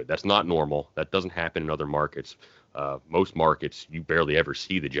ever should. That's not normal. That doesn't happen in other markets. Most markets, you barely ever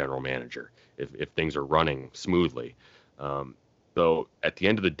see the general manager if things are running smoothly. So at the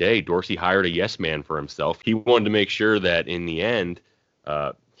end of the day, Dorsey hired a yes man for himself. He wanted to make sure that in the end,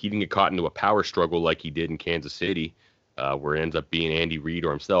 he didn't get caught into a power struggle like he did in Kansas City, where it ends up being Andy Reid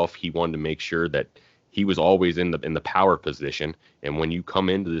or himself. He wanted to make sure that he was always in the power position. And when you come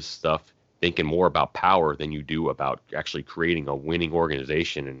into this stuff thinking more about power than you do about actually creating a winning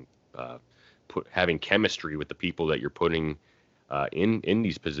organization and having chemistry with the people that you're putting in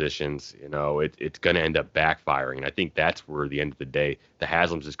these positions, you know, it's going to end up backfiring. And I think that's where, at the end of the day, the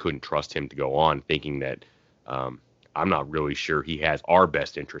Haslams just couldn't trust him to go on, thinking that I'm not really sure he has our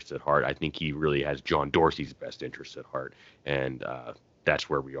best interests at heart. I think he really has John Dorsey's best interests at heart. And that's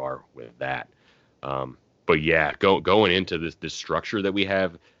where we are with that. But yeah, going into this structure that we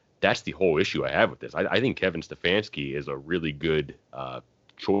have, that's the whole issue I have with this. I think Kevin Stefanski is a really good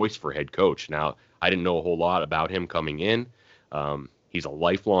choice for head coach. Now, I didn't know a whole lot about him coming in. He's a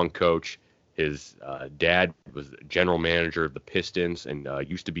lifelong coach. His dad was general manager of the Pistons and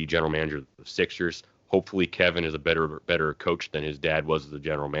used to be general manager of the Sixers. Hopefully, Kevin is a better coach than his dad was as a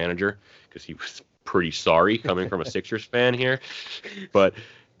general manager, because he was pretty sorry coming from a Sixers fan here. But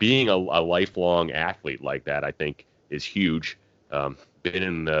being a lifelong athlete like that, I think, is huge. Been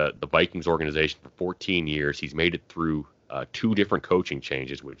in the Vikings organization for 14 years. He's made it through 2 different coaching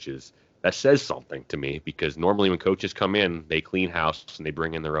changes, that says something to me, because normally when coaches come in, they clean house and they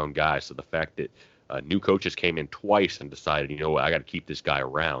bring in their own guys. So the fact that new coaches came in twice and decided, you know what, I got to keep this guy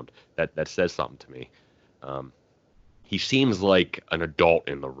around, that says something to me. He seems like an adult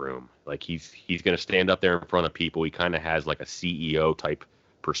in the room. Like he's going to stand up there in front of people. He kind of has like a CEO type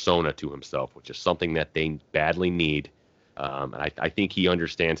persona to himself, which is something that they badly need. And I think he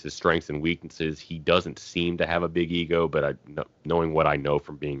understands his strengths and weaknesses. He doesn't seem to have a big ego, but knowing what I know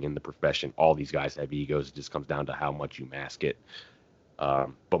from being in the profession, all these guys have egos. It just comes down to how much you mask it.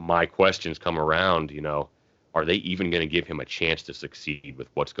 But my questions come around, you know, are they even going to give him a chance to succeed with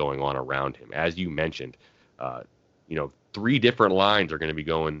what's going on around him? As you mentioned, you know, 3 different lines are going to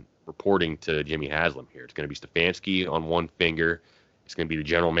be reporting to Jimmy Haslam here. It's going to be Stefanski on one finger. It's going to be the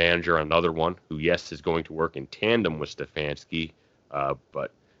general manager on another one, who, yes, is going to work in tandem with Stefanski,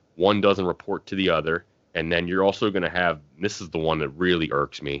 but one doesn't report to the other. And then you're also going to have, this is the one that really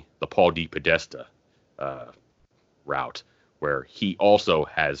irks me, the Paul DePodesta route, where he also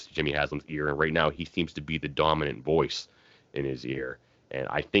has Jimmy Haslam's ear, and right now he seems to be the dominant voice in his ear. And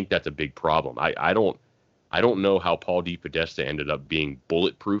I think that's a big problem. I don't know how Paul DePodesta ended up being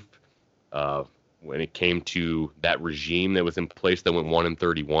bulletproof when it came to that regime that was in place that went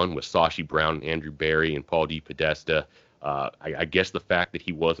 1-31 with Sashi Brown, Andrew Barry, and Paul DePodesta. I guess the fact that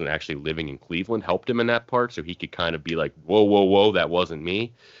he wasn't actually living in Cleveland helped him in that part, so he could kind of be like, whoa, that wasn't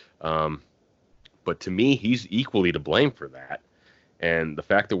me. But to me, he's equally to blame for that. And the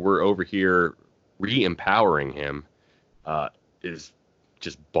fact that we're over here re-empowering him is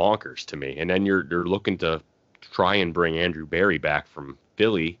just bonkers to me. And then you're looking to try and bring Andrew Barry back from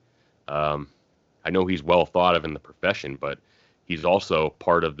Philly. I know he's well thought of in the profession, but he's also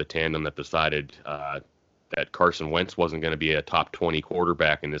part of the tandem that decided that Carson Wentz wasn't going to be a top 20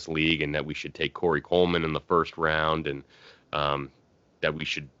 quarterback in this league, and that we should take Corey Coleman in the first round, and that we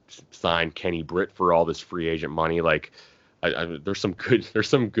should sign Kenny Britt for all this free agent money. Like, there's some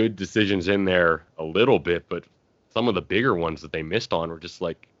good decisions in there a little bit, but some of the bigger ones that they missed on were just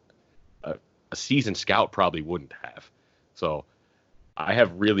like a seasoned scout probably wouldn't have. So I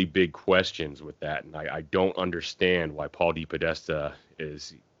have really big questions with that, and I don't understand why Paul DePodesta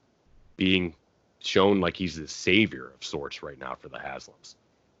is being shown like he's the savior of sorts right now for the Haslams.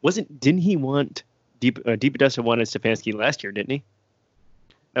 Didn't he want DePodesta wanted Stefanski last year, didn't he?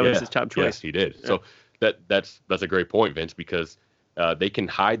 That was his top choice. Yes, he did. Yeah. So that's a great point, Vince, because they can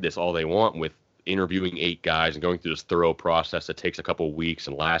hide this all they want with interviewing 8 guys and going through this thorough process that takes a couple of weeks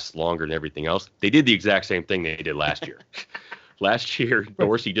and lasts longer than everything else. They did the exact same thing they did last year. Last year,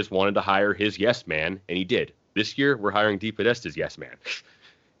 Dorsey just wanted to hire his yes man, and he did. This year, we're hiring DePodesta's yes man.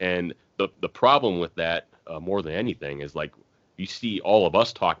 And the problem with that, more than anything, is like you see all of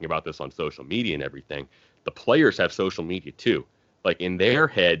us talking about this on social media and everything. The players have social media too. Like in their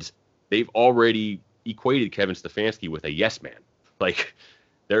heads, they've already equated Kevin Stefanski with a yes man. Like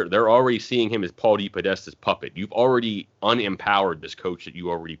they're already seeing him as Paul DePodesta's puppet. You've already unempowered this coach that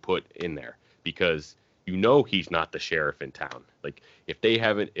you already put in there because you know he's not the sheriff in town. Like if they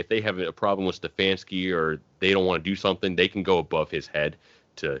have a problem with Stefanski or they don't want to do something, they can go above his head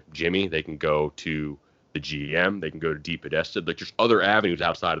to Jimmy. They can go to the GM. They can go to DePodesta. Like there's other avenues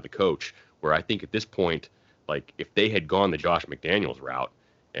outside of the coach where I think at this point, like if they had gone the Josh McDaniels route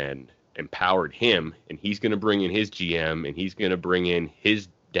and empowered him, and he's going to bring in his GM and he's going to bring in his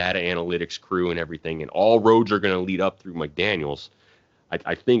data analytics crew and everything, and all roads are going to lead up through McDaniels.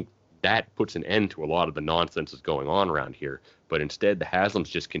 I think that puts an end to a lot of the nonsense that's going on around here. But instead, the Haslams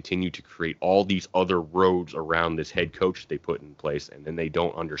just continue to create all these other roads around this head coach they put in place, and then they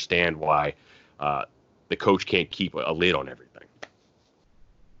don't understand why the coach can't keep a lid on everything.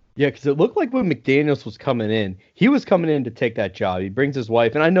 Yeah, because it looked like when McDaniels was coming in, he was coming in to take that job. He brings his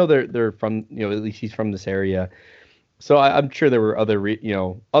wife, and I know they're from, at least he's from this area. So I'm sure there were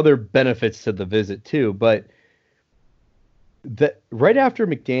other benefits to the visit too. But right after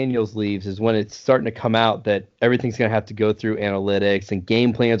McDaniels leaves is when it's starting to come out that everything's going to have to go through analytics and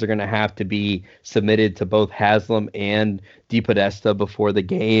game plans are going to have to be submitted to both Haslam and DePodesta before the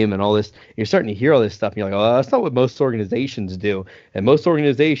game and all this. You're starting to hear all this stuff and you're like, oh, that's not what most organizations do. And most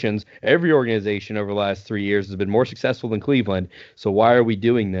organizations, every organization over the last 3 years has been more successful than Cleveland. So why are we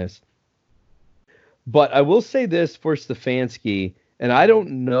doing this? But I will say this for Stefanski, and I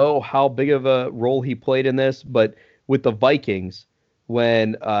don't know how big of a role he played in this, but with the Vikings,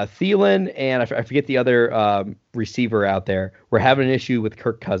 when Thielen and I forget the other receiver out there were having an issue with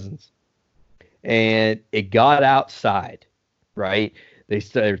Kirk Cousins, and it got outside, right? They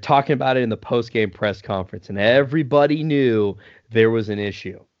were talking about it in the post-game press conference, and everybody knew there was an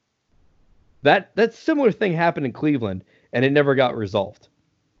issue. That similar thing happened in Cleveland, and it never got resolved.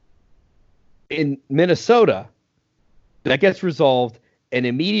 In Minnesota, that gets resolved, and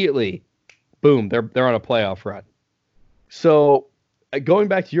immediately, boom, they're on a playoff run. So going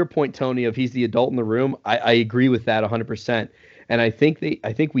back to your point, Tony, of he's the adult in the room, I agree with that 100%. And I think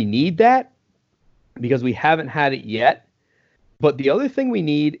we need that because we haven't had it yet. But the other thing we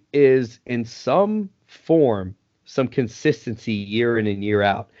need is in some form, some consistency year in and year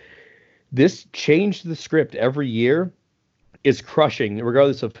out. This change to the script every year is crushing,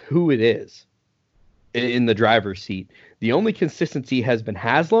 regardless of who it is in the driver's seat. The only consistency has been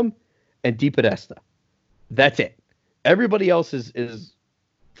Haslam and DePodesta. That's it. Everybody else is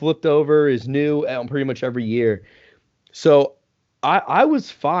flipped over, is new pretty much every year. So I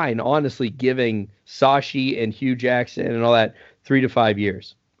was fine, honestly, giving Sashi and Hugh Jackson and all that 3 to 5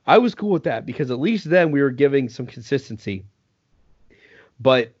 years. I was cool with that because at least then we were giving some consistency.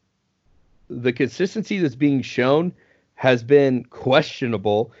 But the consistency that's being shown has been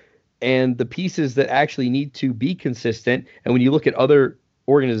questionable, and the pieces that actually need to be consistent, and when you look at other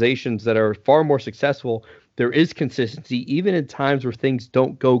organizations that are far more successful, there is consistency. Even in times where things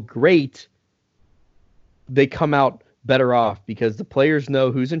don't go great, they come out better off because the players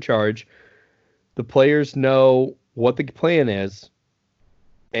know who's in charge. The players know what the plan is,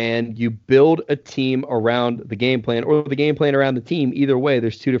 and you build a team around the game plan or the game plan around the team. Either way,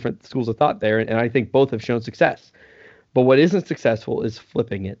 there's two different schools of thought there, and I think both have shown success. But what isn't successful is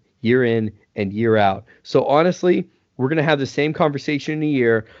flipping it year in and year out. So honestly, we're going to have the same conversation in a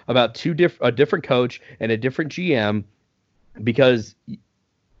year about a different coach and a different GM because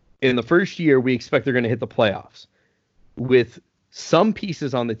in the first year, we expect they're going to hit the playoffs with some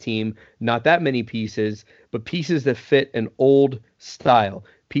pieces on the team, not that many pieces, but pieces that fit an old style,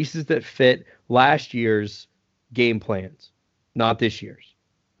 pieces that fit last year's game plans, not this year's.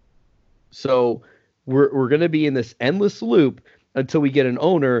 So we're going to be in this endless loop until we get an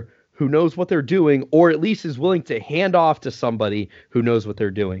owner who knows what they're doing, or at least is willing to hand off to somebody who knows what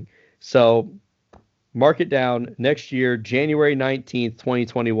they're doing. So mark it down. Next year, January 19th,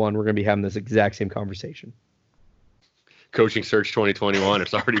 2021, we're going to be having this exact same conversation. Coaching search 2021.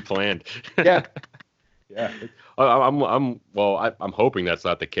 It's already planned. Yeah. Yeah. I'm hoping that's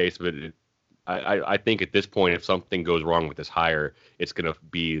not the case, but I think at this point, if something goes wrong with this hire, it's going to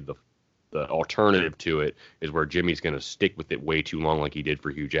be the alternative to it is where Jimmy's going to stick with it way too long, like he did for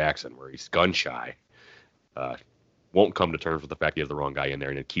Hugh Jackson, where he's gun shy, won't come to terms with the fact he has the wrong guy in there,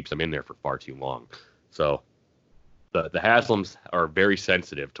 and it keeps him in there for far too long. So the Haslams are very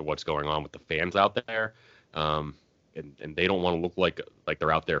sensitive to what's going on with the fans out there. and they don't want to look like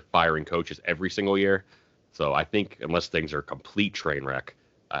they're out there firing coaches every single year. So I think unless things are a complete train wreck,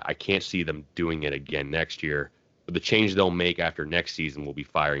 I can't see them doing it again next year. But the change they'll make after next season will be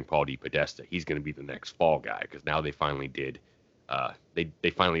firing Paul DePodesta. He's going to be the next fall guy because now they finally did. They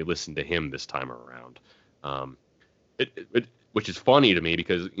finally listened to him this time around. Which is funny to me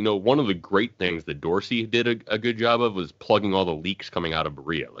because, one of the great things that Dorsey did a good job of was plugging all the leaks coming out of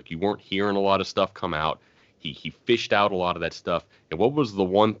Berea. Like, you weren't hearing a lot of stuff come out. He fished out a lot of that stuff. And what was the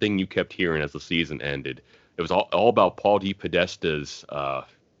one thing you kept hearing as the season ended? It was all about Paul DePodesta's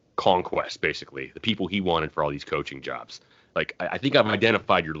conquest, basically, the people he wanted for all these coaching jobs. Like, I think I've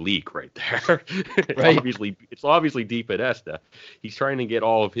identified your leak right there. Right. It's obviously DePodesta. He's trying to get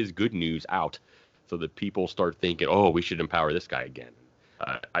all of his good news out so that people start thinking, oh, we should empower this guy again.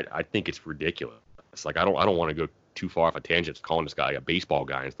 I think it's ridiculous. It's like, I don't want to go too far off a tangent calling this guy a baseball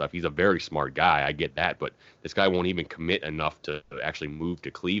guy and stuff. He's a very smart guy. I get that. But this guy won't even commit enough to actually move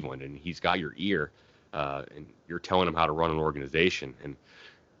to Cleveland. And he's got your ear, and you're telling him how to run an organization. And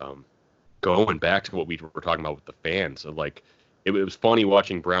going back to what we were talking about with the fans, so like it was funny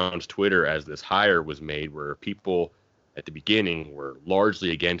watching Brown's Twitter as this hire was made, where people at the beginning were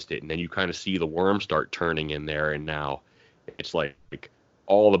largely against it, and then you kind of see the worms start turning in there, and now it's like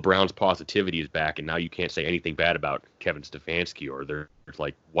all the Browns positivity is back, and now you can't say anything bad about Kevin Stefanski, or there's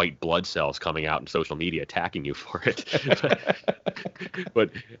like white blood cells coming out in social media attacking you for it.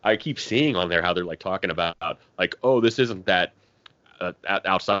 But I keep seeing on there how they're like talking about like, oh, this isn't that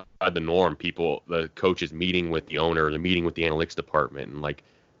outside the norm. The coaches meeting with the owner, or the meeting with the analytics department, and like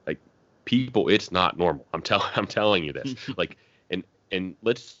people, it's not normal. I'm telling you this. Like, and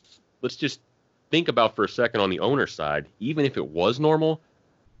let's just think about for a second on the owner side. Even if it was normal,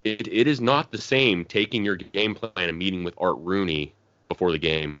 it is not the same taking your game plan and meeting with Art Rooney before the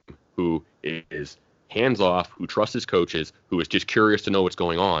game, who is hands off, who trusts his coaches, who is just curious to know what's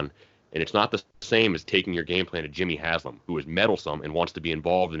going on. And it's not the same as taking your game plan to Jimmy Haslam, who is meddlesome and wants to be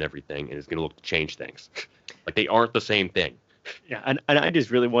involved in everything and is going to look to change things. Like, they aren't the same thing. Yeah, and I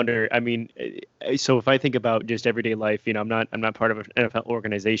just really wonder. I mean, so if I think about just everyday life, I'm not part of an NFL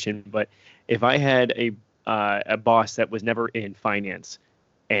organization, but if I had a boss that was never in finance,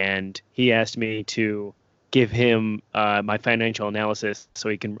 and he asked me to give him my financial analysis so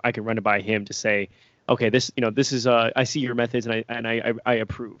I can run it by him to say, okay, this is I see your methods and I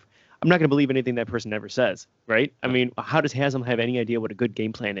approve. I'm not going to believe anything that person ever says, right? I mean, how does Haslam have any idea what a good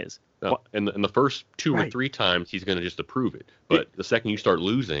game plan is? No. And the first two or three times, he's going to just approve it. But the second you start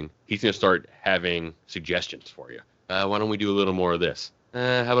losing, he's going to start having suggestions for you. Why don't we do a little more of this?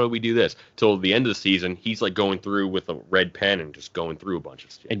 How about we do this? Till the end of the season, he's like going through with a red pen and just going through a bunch of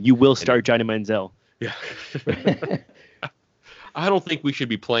stuff. And you will start Johnny Manziel. Yeah. I don't think we should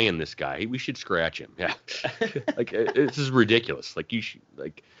be playing this guy. We should scratch him. Yeah. Like, this is ridiculous. Like, you should,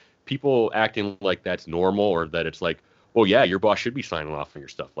 like, people acting like that's normal, or that it's like, well, yeah, your boss should be signing off on your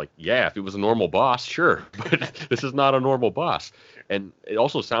stuff. Like, yeah, if it was a normal boss, sure, but this is not a normal boss. And it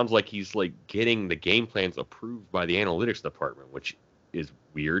also sounds like he's like getting the game plans approved by the analytics department, which is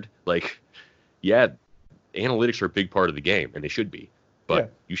weird. Like, yeah, analytics are a big part of the game, and they should be,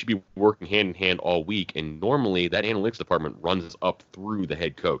 but you should be working hand in hand all week. And normally that analytics department runs up through the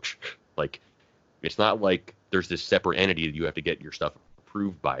head coach. Like, it's not like there's this separate entity that you have to get your stuff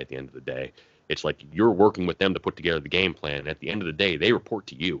approved by at the end of the day. It's like you're working with them to put together the game plan. And at the end of the day, they report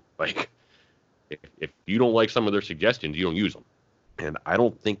to you. Like, if you don't like some of their suggestions, you don't use them. And I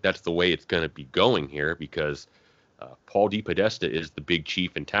don't think that's the way it's going to be going here, because Paul DePodesta is the big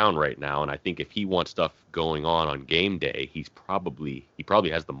chief in town right now. And I think if he wants stuff going on game day, he probably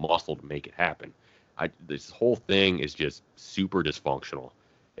has the muscle to make it happen. This whole thing is just super dysfunctional,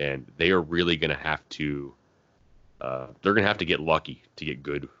 and they are really going to have to they're going to have to get lucky to get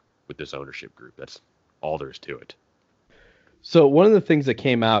good with this ownership group. That's all there is to it. So one of the things that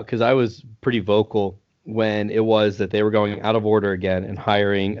came out, because I was pretty vocal when it was that they were going out of order again and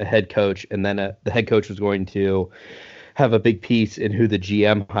hiring a head coach, and then the head coach was going to have a big piece in who the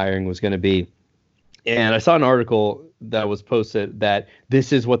GM hiring was going to be. And I saw an article that was posted that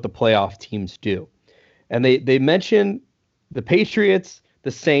this is what the playoff teams do. And they mentioned the Patriots,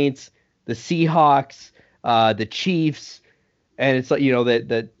 the Saints, the Seahawks, the Chiefs, and it's like,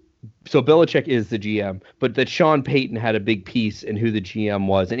 that so Belichick is the GM, but that Sean Payton had a big piece in who the GM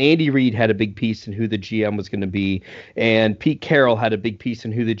was, and Andy Reid had a big piece in who the GM was going to be, and Pete Carroll had a big piece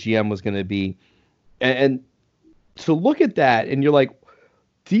in who the GM was going to be. And so look at that, and you're like,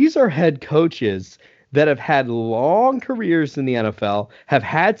 these are head coaches that have had long careers in the NFL, have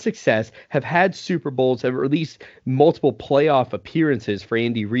had success, have had Super Bowls, have at least multiple playoff appearances for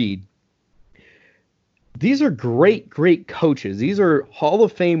Andy Reid. these are great, great coaches. These are Hall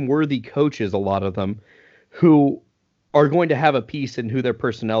of Fame worthy coaches, a lot of them, who are going to have a piece in who their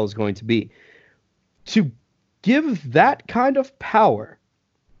personnel is going to be. To give that kind of power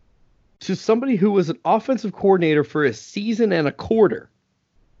to somebody who was an offensive coordinator for a season and a quarter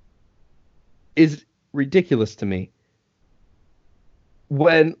is ridiculous to me.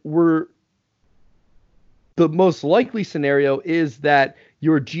 When the most likely scenario is that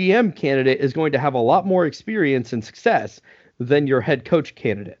your GM candidate is going to have a lot more experience and success than your head coach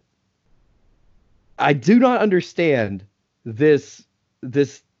candidate. I do not understand this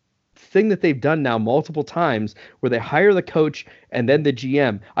thing that they've done now multiple times where they hire the coach and then the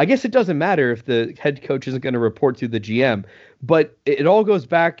GM. I guess it doesn't matter if the head coach isn't going to report to the GM, but it all goes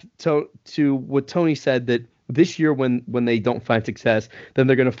back to what Tony said, that this year when they don't find success, then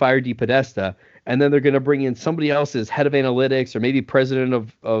they're going to fire DePodesta, and then they're going to bring in somebody else as head of analytics or maybe president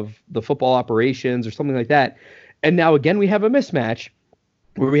of the football operations or something like that. And now again, we have a mismatch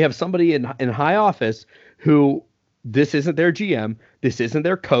where we have somebody in high office who, this isn't their GM, this isn't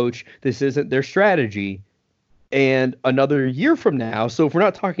their coach, this isn't their strategy. And another year from now, so if we're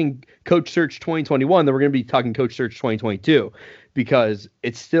not talking Coach Search 2021, then we're going to be talking Coach Search 2022, because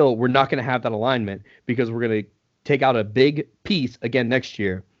it's still, we're not going to have that alignment, because we're going to take out a big piece again next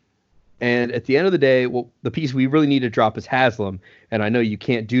year. And at the end of the day, well, the piece we really need to drop is Haslam, and I know you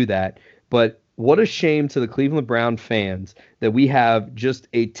can't do that, but what a shame to the Cleveland Brown fans that we have just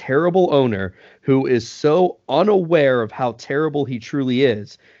a terrible owner who is so unaware of how terrible he truly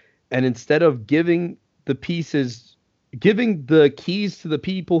is. And instead of giving the keys to the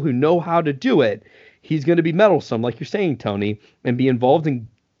people who know how to do it, he's going to be meddlesome, like you're saying, Tony, and be involved in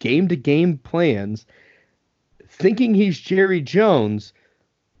game-to-game plans, thinking he's Jerry Jones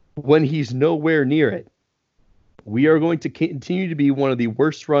when he's nowhere near it. We are going to continue to be one of the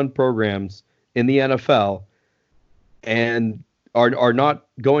worst-run programs in the NFL, and are not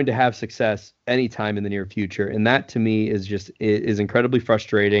going to have success anytime in the near future. And that to me is incredibly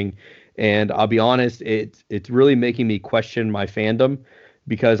frustrating. And I'll be honest, it's really making me question my fandom,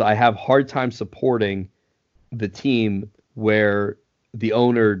 because I have hard time supporting the team where the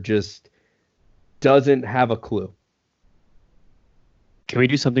owner just doesn't have a clue. Can we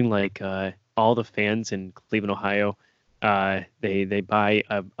do something like all the fans in Cleveland, Ohio, they buy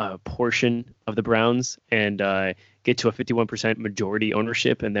a portion of the Browns and get to a 51% majority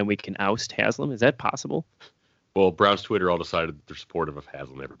ownership, and then we can oust Haslam? Is that possible? Well, Browns Twitter all decided that they're supportive of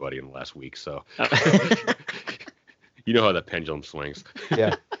Haslam, everybody, in the last week, so you know how that pendulum swings.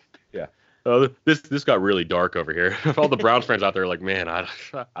 Yeah. Yeah. This got really dark over here. All the Browns fans out there are like, man, I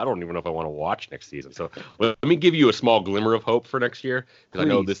don't even know if I want to watch next season. So let me give you a small glimmer of hope for next year, because I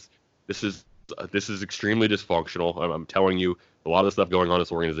know this is extremely dysfunctional. I'm telling you, a lot of the stuff going on in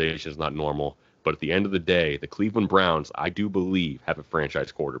this organization is not normal. But at the end of the day, the Cleveland Browns, I do believe, have a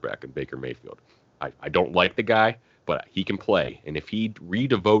franchise quarterback in Baker Mayfield. I don't like the guy, but he can play. And if he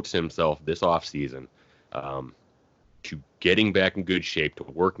redevotes himself this offseason to getting back in good shape, to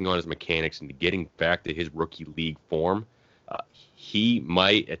working on his mechanics, and to getting back to his rookie league form, he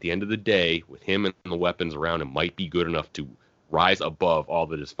might, at the end of the day, with him and the weapons around him, might be good enough to rise above all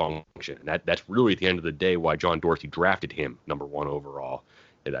the dysfunction. And that's really, at the end of the day, why John Dorsey drafted him number 1 overall.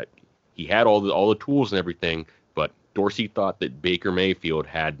 And that he had all the tools and everything, but Dorsey thought that Baker Mayfield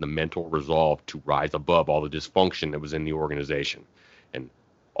had the mental resolve to rise above all the dysfunction that was in the organization. And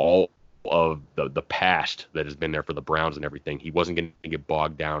all of the past that has been there for the Browns and everything, he wasn't going to get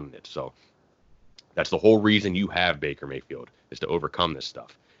bogged down in it. So that's the whole reason you have Baker Mayfield, is to overcome this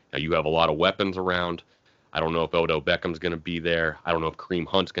stuff. Now, you have a lot of weapons around. I don't know if Odell Beckham's going to be there. I don't know if Kareem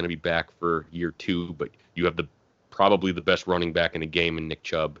Hunt's going to be back for year 2, but you have probably the best running back in the game in Nick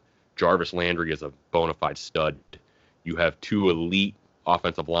Chubb. Jarvis Landry is a bona fide stud. You have 2 elite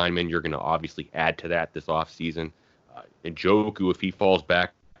offensive linemen. You're going to obviously add to that this offseason. And Njoku, if he falls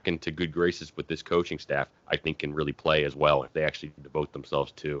back into good graces with this coaching staff, I think can really play as well if they actually devote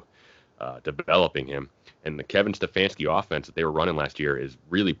themselves to developing him. And the Kevin Stefanski offense that they were running last year is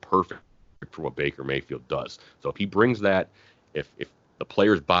really perfect for what Baker Mayfield does. So if he brings that, if the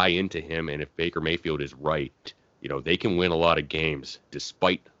players buy into him, and if Baker Mayfield is right, they can win a lot of games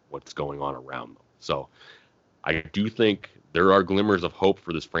despite what's going on around them. So I do think there are glimmers of hope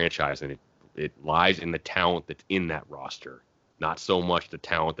for this franchise, and it lies in the talent that's in that roster, not so much the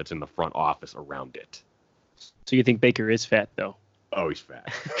talent that's in the front office around it. So you think Baker is fat, though? Oh, he's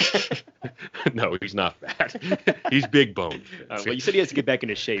fat. No, he's not fat. He's big boned. Well, you said he has to get back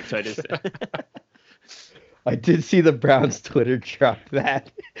into shape, so I just... I did see the Browns Twitter drop that.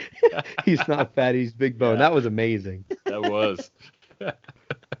 He's not fat, he's big bone. That was amazing. That was.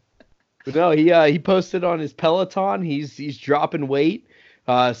 But no, he posted on his Peloton. He's dropping weight.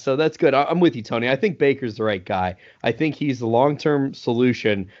 So that's good. I'm with you, Tony. I think Baker's the right guy. I think he's the long-term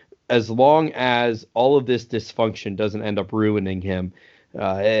solution as long as all of this dysfunction doesn't end up ruining him.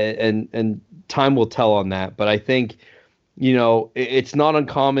 And time will tell on that. But I think, it's not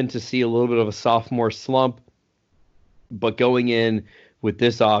uncommon to see a little bit of a sophomore slump. But going in with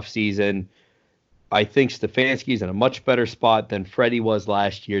this offseason, I think Stefanski's in a much better spot than Freddie was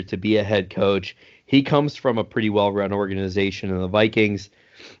last year to be a head coach. He comes from a pretty well-run organization in the Vikings,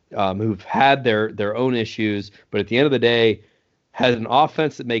 who've had their own issues, but at the end of the day, had an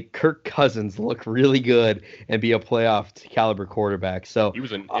offense that made Kirk Cousins look really good and be a playoff caliber quarterback. So he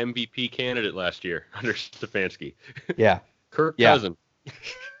was an MVP candidate last year under Stefanski. Yeah. Kirk Cousins.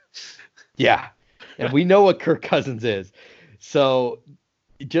 Yeah. And we know what Kirk Cousins is. So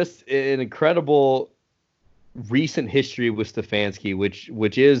just an incredible recent history with Stefanski,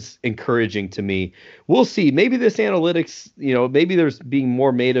 which is encouraging to me. We'll see. Maybe this analytics, maybe there's being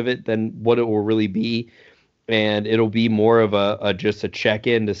more made of it than what it will really be. And it'll be more of a just a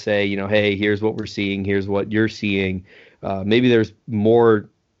check-in to say, hey, here's what we're seeing. Here's what you're seeing. Maybe there's more,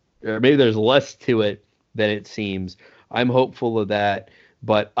 or maybe there's less to it than it seems. I'm hopeful of that.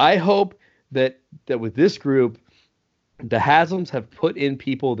 But I hope that with this group, the Haslam's have put in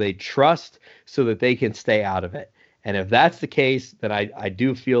people they trust so that they can stay out of it. And if that's the case, then I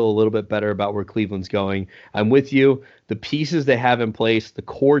do feel a little bit better about where Cleveland's going. I'm with you. The pieces they have in place, the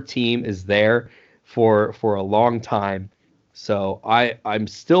core team is there for a long time. So I'm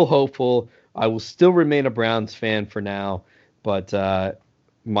still hopeful. I will still remain a Browns fan for now, but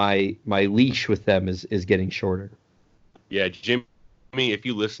my leash with them is getting shorter. Yeah, Jimmy, if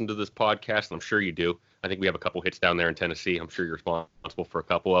you listen to this podcast, and I'm sure you do, I think we have a couple hits down there in Tennessee. I'm sure you're responsible for a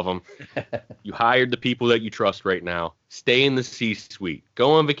couple of them. You hired the people that you trust right now. Stay in the C-suite.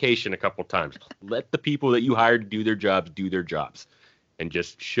 Go on vacation a couple times. Let the people that you hired do their jobs. And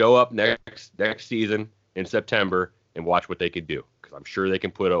just show up next season in September and watch what they could do. Because I'm sure they can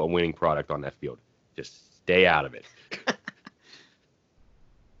put a winning product on that field. Just stay out of it.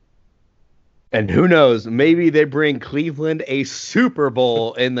 And who knows, maybe they bring Cleveland a Super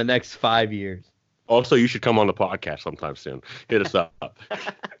Bowl in the next 5 years. Also, you should come on the podcast sometime soon. Hit us up.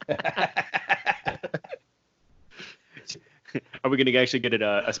 Are we going to actually get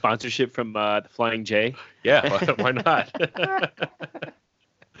a sponsorship from the Flying J? Yeah, why not?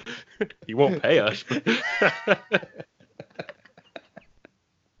 He won't pay us.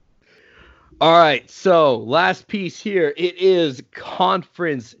 All right, so last piece here. It is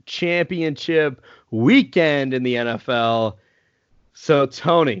conference championship weekend in the NFL. So,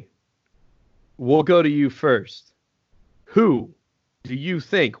 Tony, we'll go to you first. Who do you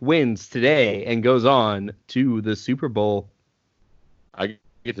think wins today and goes on to the Super Bowl? I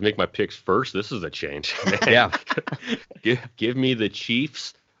get to make my picks first. This is a change. Yeah. Give me the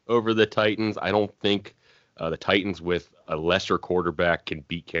Chiefs over the Titans. I don't think the Titans with a lesser quarterback can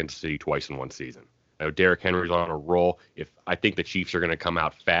beat Kansas City twice in one season. I know Derrick Henry's on a roll. I think the Chiefs are going to come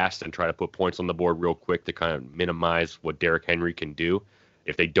out fast and try to put points on the board real quick to kind of minimize what Derrick Henry can do.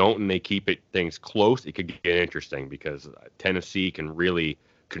 If they don't and they keep things close, it could get interesting because Tennessee can really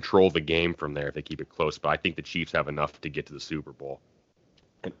control the game from there if they keep it close. But I think the Chiefs have enough to get to the Super Bowl.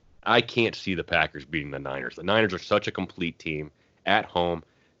 And I can't see the Packers beating the Niners. The Niners are such a complete team at home.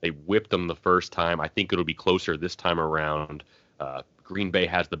 They whipped them the first time. I think it'll be closer this time around. Green Bay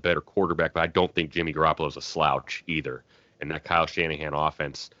has the better quarterback, but I don't think Jimmy Garoppolo is a slouch either. And that Kyle Shanahan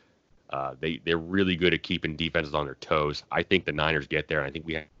offense, they're really good at keeping defenses on their toes. I think the Niners get there, and I think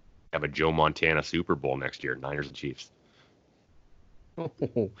we have a Joe Montana Super Bowl next year, Niners and Chiefs.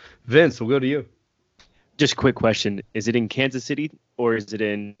 Vince, we'll go to you. Just a quick question. Is it in Kansas City or is it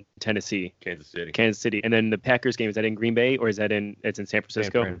in Tennessee? Kansas City. Kansas City. And then the Packers game, is that in Green Bay or is that it's in San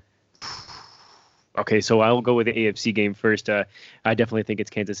Francisco? Okay, so I'll go with the AFC game first. I definitely think it's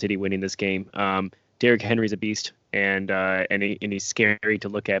Kansas City winning this game. Derrick Henry's a beast, and he's scary to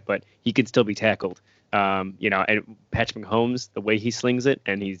look at, but he can still be tackled. And Patrick Mahomes, the way he slings it,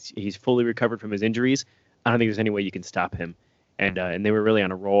 and he's fully recovered from his injuries, I don't think there's any way you can stop him. And they were really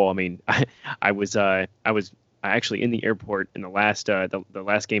on a roll. I mean, I was actually in the airport in the last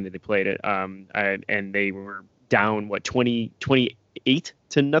game that they played it, and they were down 28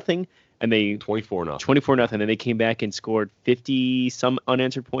 to nothing. And they 24-0. And then they came back and scored 50 some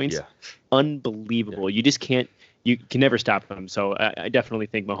unanswered points. Yeah. Unbelievable. Yeah. You can never stop them. So I definitely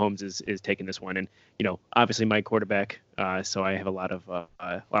think Mahomes is taking this one. And obviously my quarterback. So I have a lot of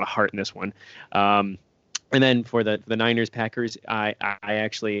heart in this one. And then for the Niners Packers, I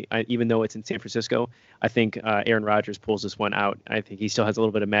actually, even though it's in San Francisco, I think Aaron Rodgers pulls this one out. I think he still has a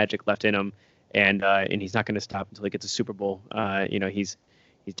little bit of magic left in him, and he's not going to stop until he gets a Super Bowl.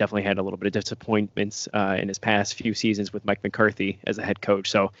 He's definitely had a little bit of disappointments in his past few seasons with Mike McCarthy as a head coach.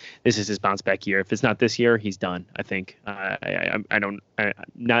 So this is his bounce back year. If it's not this year, he's done. I think. I'm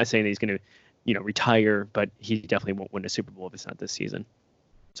not saying that he's going to, retire, but he definitely won't win a Super Bowl if it's not this season.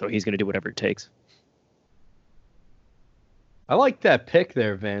 So he's going to do whatever it takes. I like that pick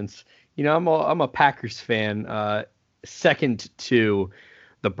there, Vince. I'm a Packers fan. Second to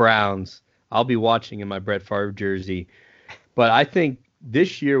the Browns. I'll be watching in my Brett Favre jersey. But I think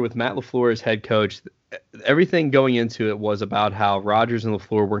this year with Matt LaFleur as head coach, everything going into it was about how Rodgers and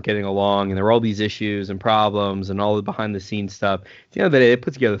LaFleur weren't getting along, and there were all these issues and problems and all the behind-the-scenes stuff. At the end of the day, they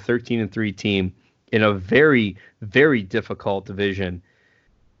put together a 13-3 team in a very, very difficult division.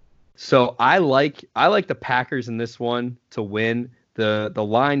 So I like the Packers in this one to win. The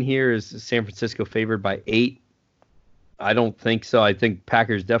line here is San Francisco favored by 8. I don't think so. I think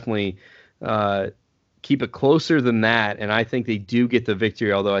Packers definitely keep it closer than that, and I think they do get the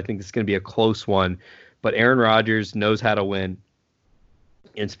victory, although I think it's going to be a close one. But Aaron Rodgers knows how to win.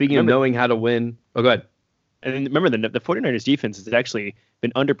 And speaking of knowing how to win, go ahead. And remember, the 49ers defense has actually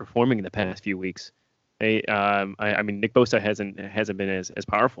been underperforming in the past few weeks. Nick Bosa hasn't been as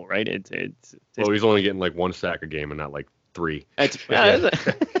powerful, right? Well, he's only getting like 1 sack a game and not like 3.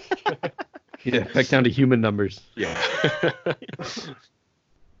 Yeah, back down to human numbers. Yeah.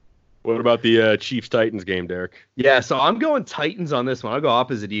 What about the Chiefs-Titans game, Derek? Yeah, so I'm going Titans on this one. I'll go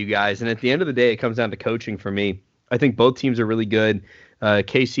opposite to you guys. And at the end of the day, it comes down to coaching for me. I think both teams are really good.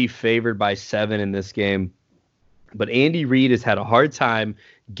 KC favored by 7 in this game. But Andy Reid has had a hard time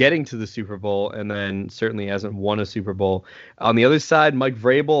getting to the Super Bowl and then certainly hasn't won a Super Bowl. On the other side, Mike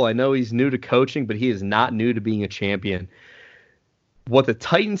Vrabel, I know he's new to coaching, but he is not new to being a champion. What the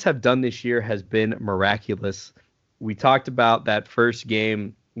Titans have done this year has been miraculous. We talked about that first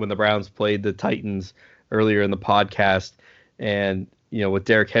game when the Browns played the Titans earlier in the podcast, and what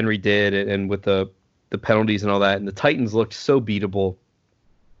Derrick Henry did and with the penalties and all that, and the Titans looked so beatable.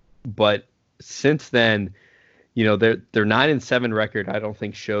 But since then, their 9-7 record, I don't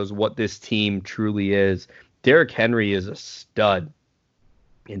think shows what this team truly is. Derrick Henry is a stud,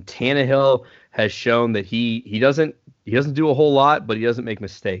 and Tannehill has shown that he doesn't do a whole lot, but he doesn't make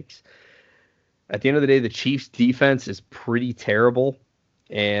mistakes. At the end of the day, the Chiefs' defense is pretty terrible,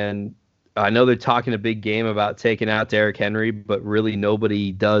 and I know they're talking a big game about taking out Derrick Henry, but really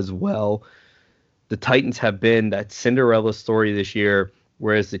nobody does well. The Titans have been that Cinderella story this year,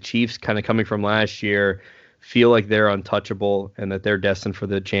 whereas the Chiefs, kind of coming from last year, feel like they're untouchable and that they're destined for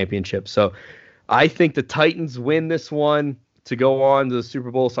the championship. So I think the Titans win this one to go on to the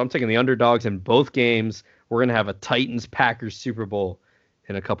Super Bowl. So I'm taking the underdogs in both games. We're going to have a Titans-Packers Super Bowl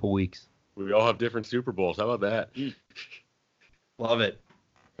in a couple weeks. We all have different Super Bowls. How about that? Love it.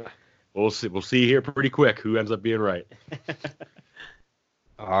 We'll see here pretty quick who ends up being right.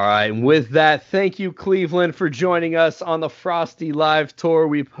 All right, and with that, thank you, Cleveland, for joining us on the Frosty Live Tour.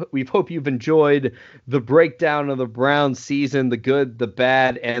 We hope you've enjoyed the breakdown of the Browns season, the good, the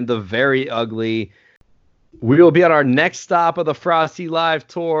bad, and the very ugly. We will be on our next stop of the Frosty Live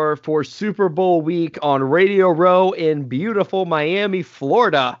Tour for Super Bowl week on Radio Row in beautiful Miami,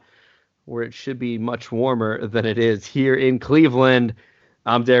 Florida, where it should be much warmer than it is here in Cleveland.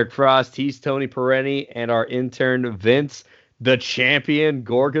 I'm Derek Frost, he's Tony Perenni, and our intern, Vince the Champion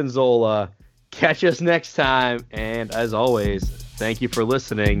Gorgonzola. Catch us next time, and as always, thank you for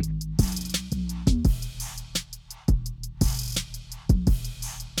listening.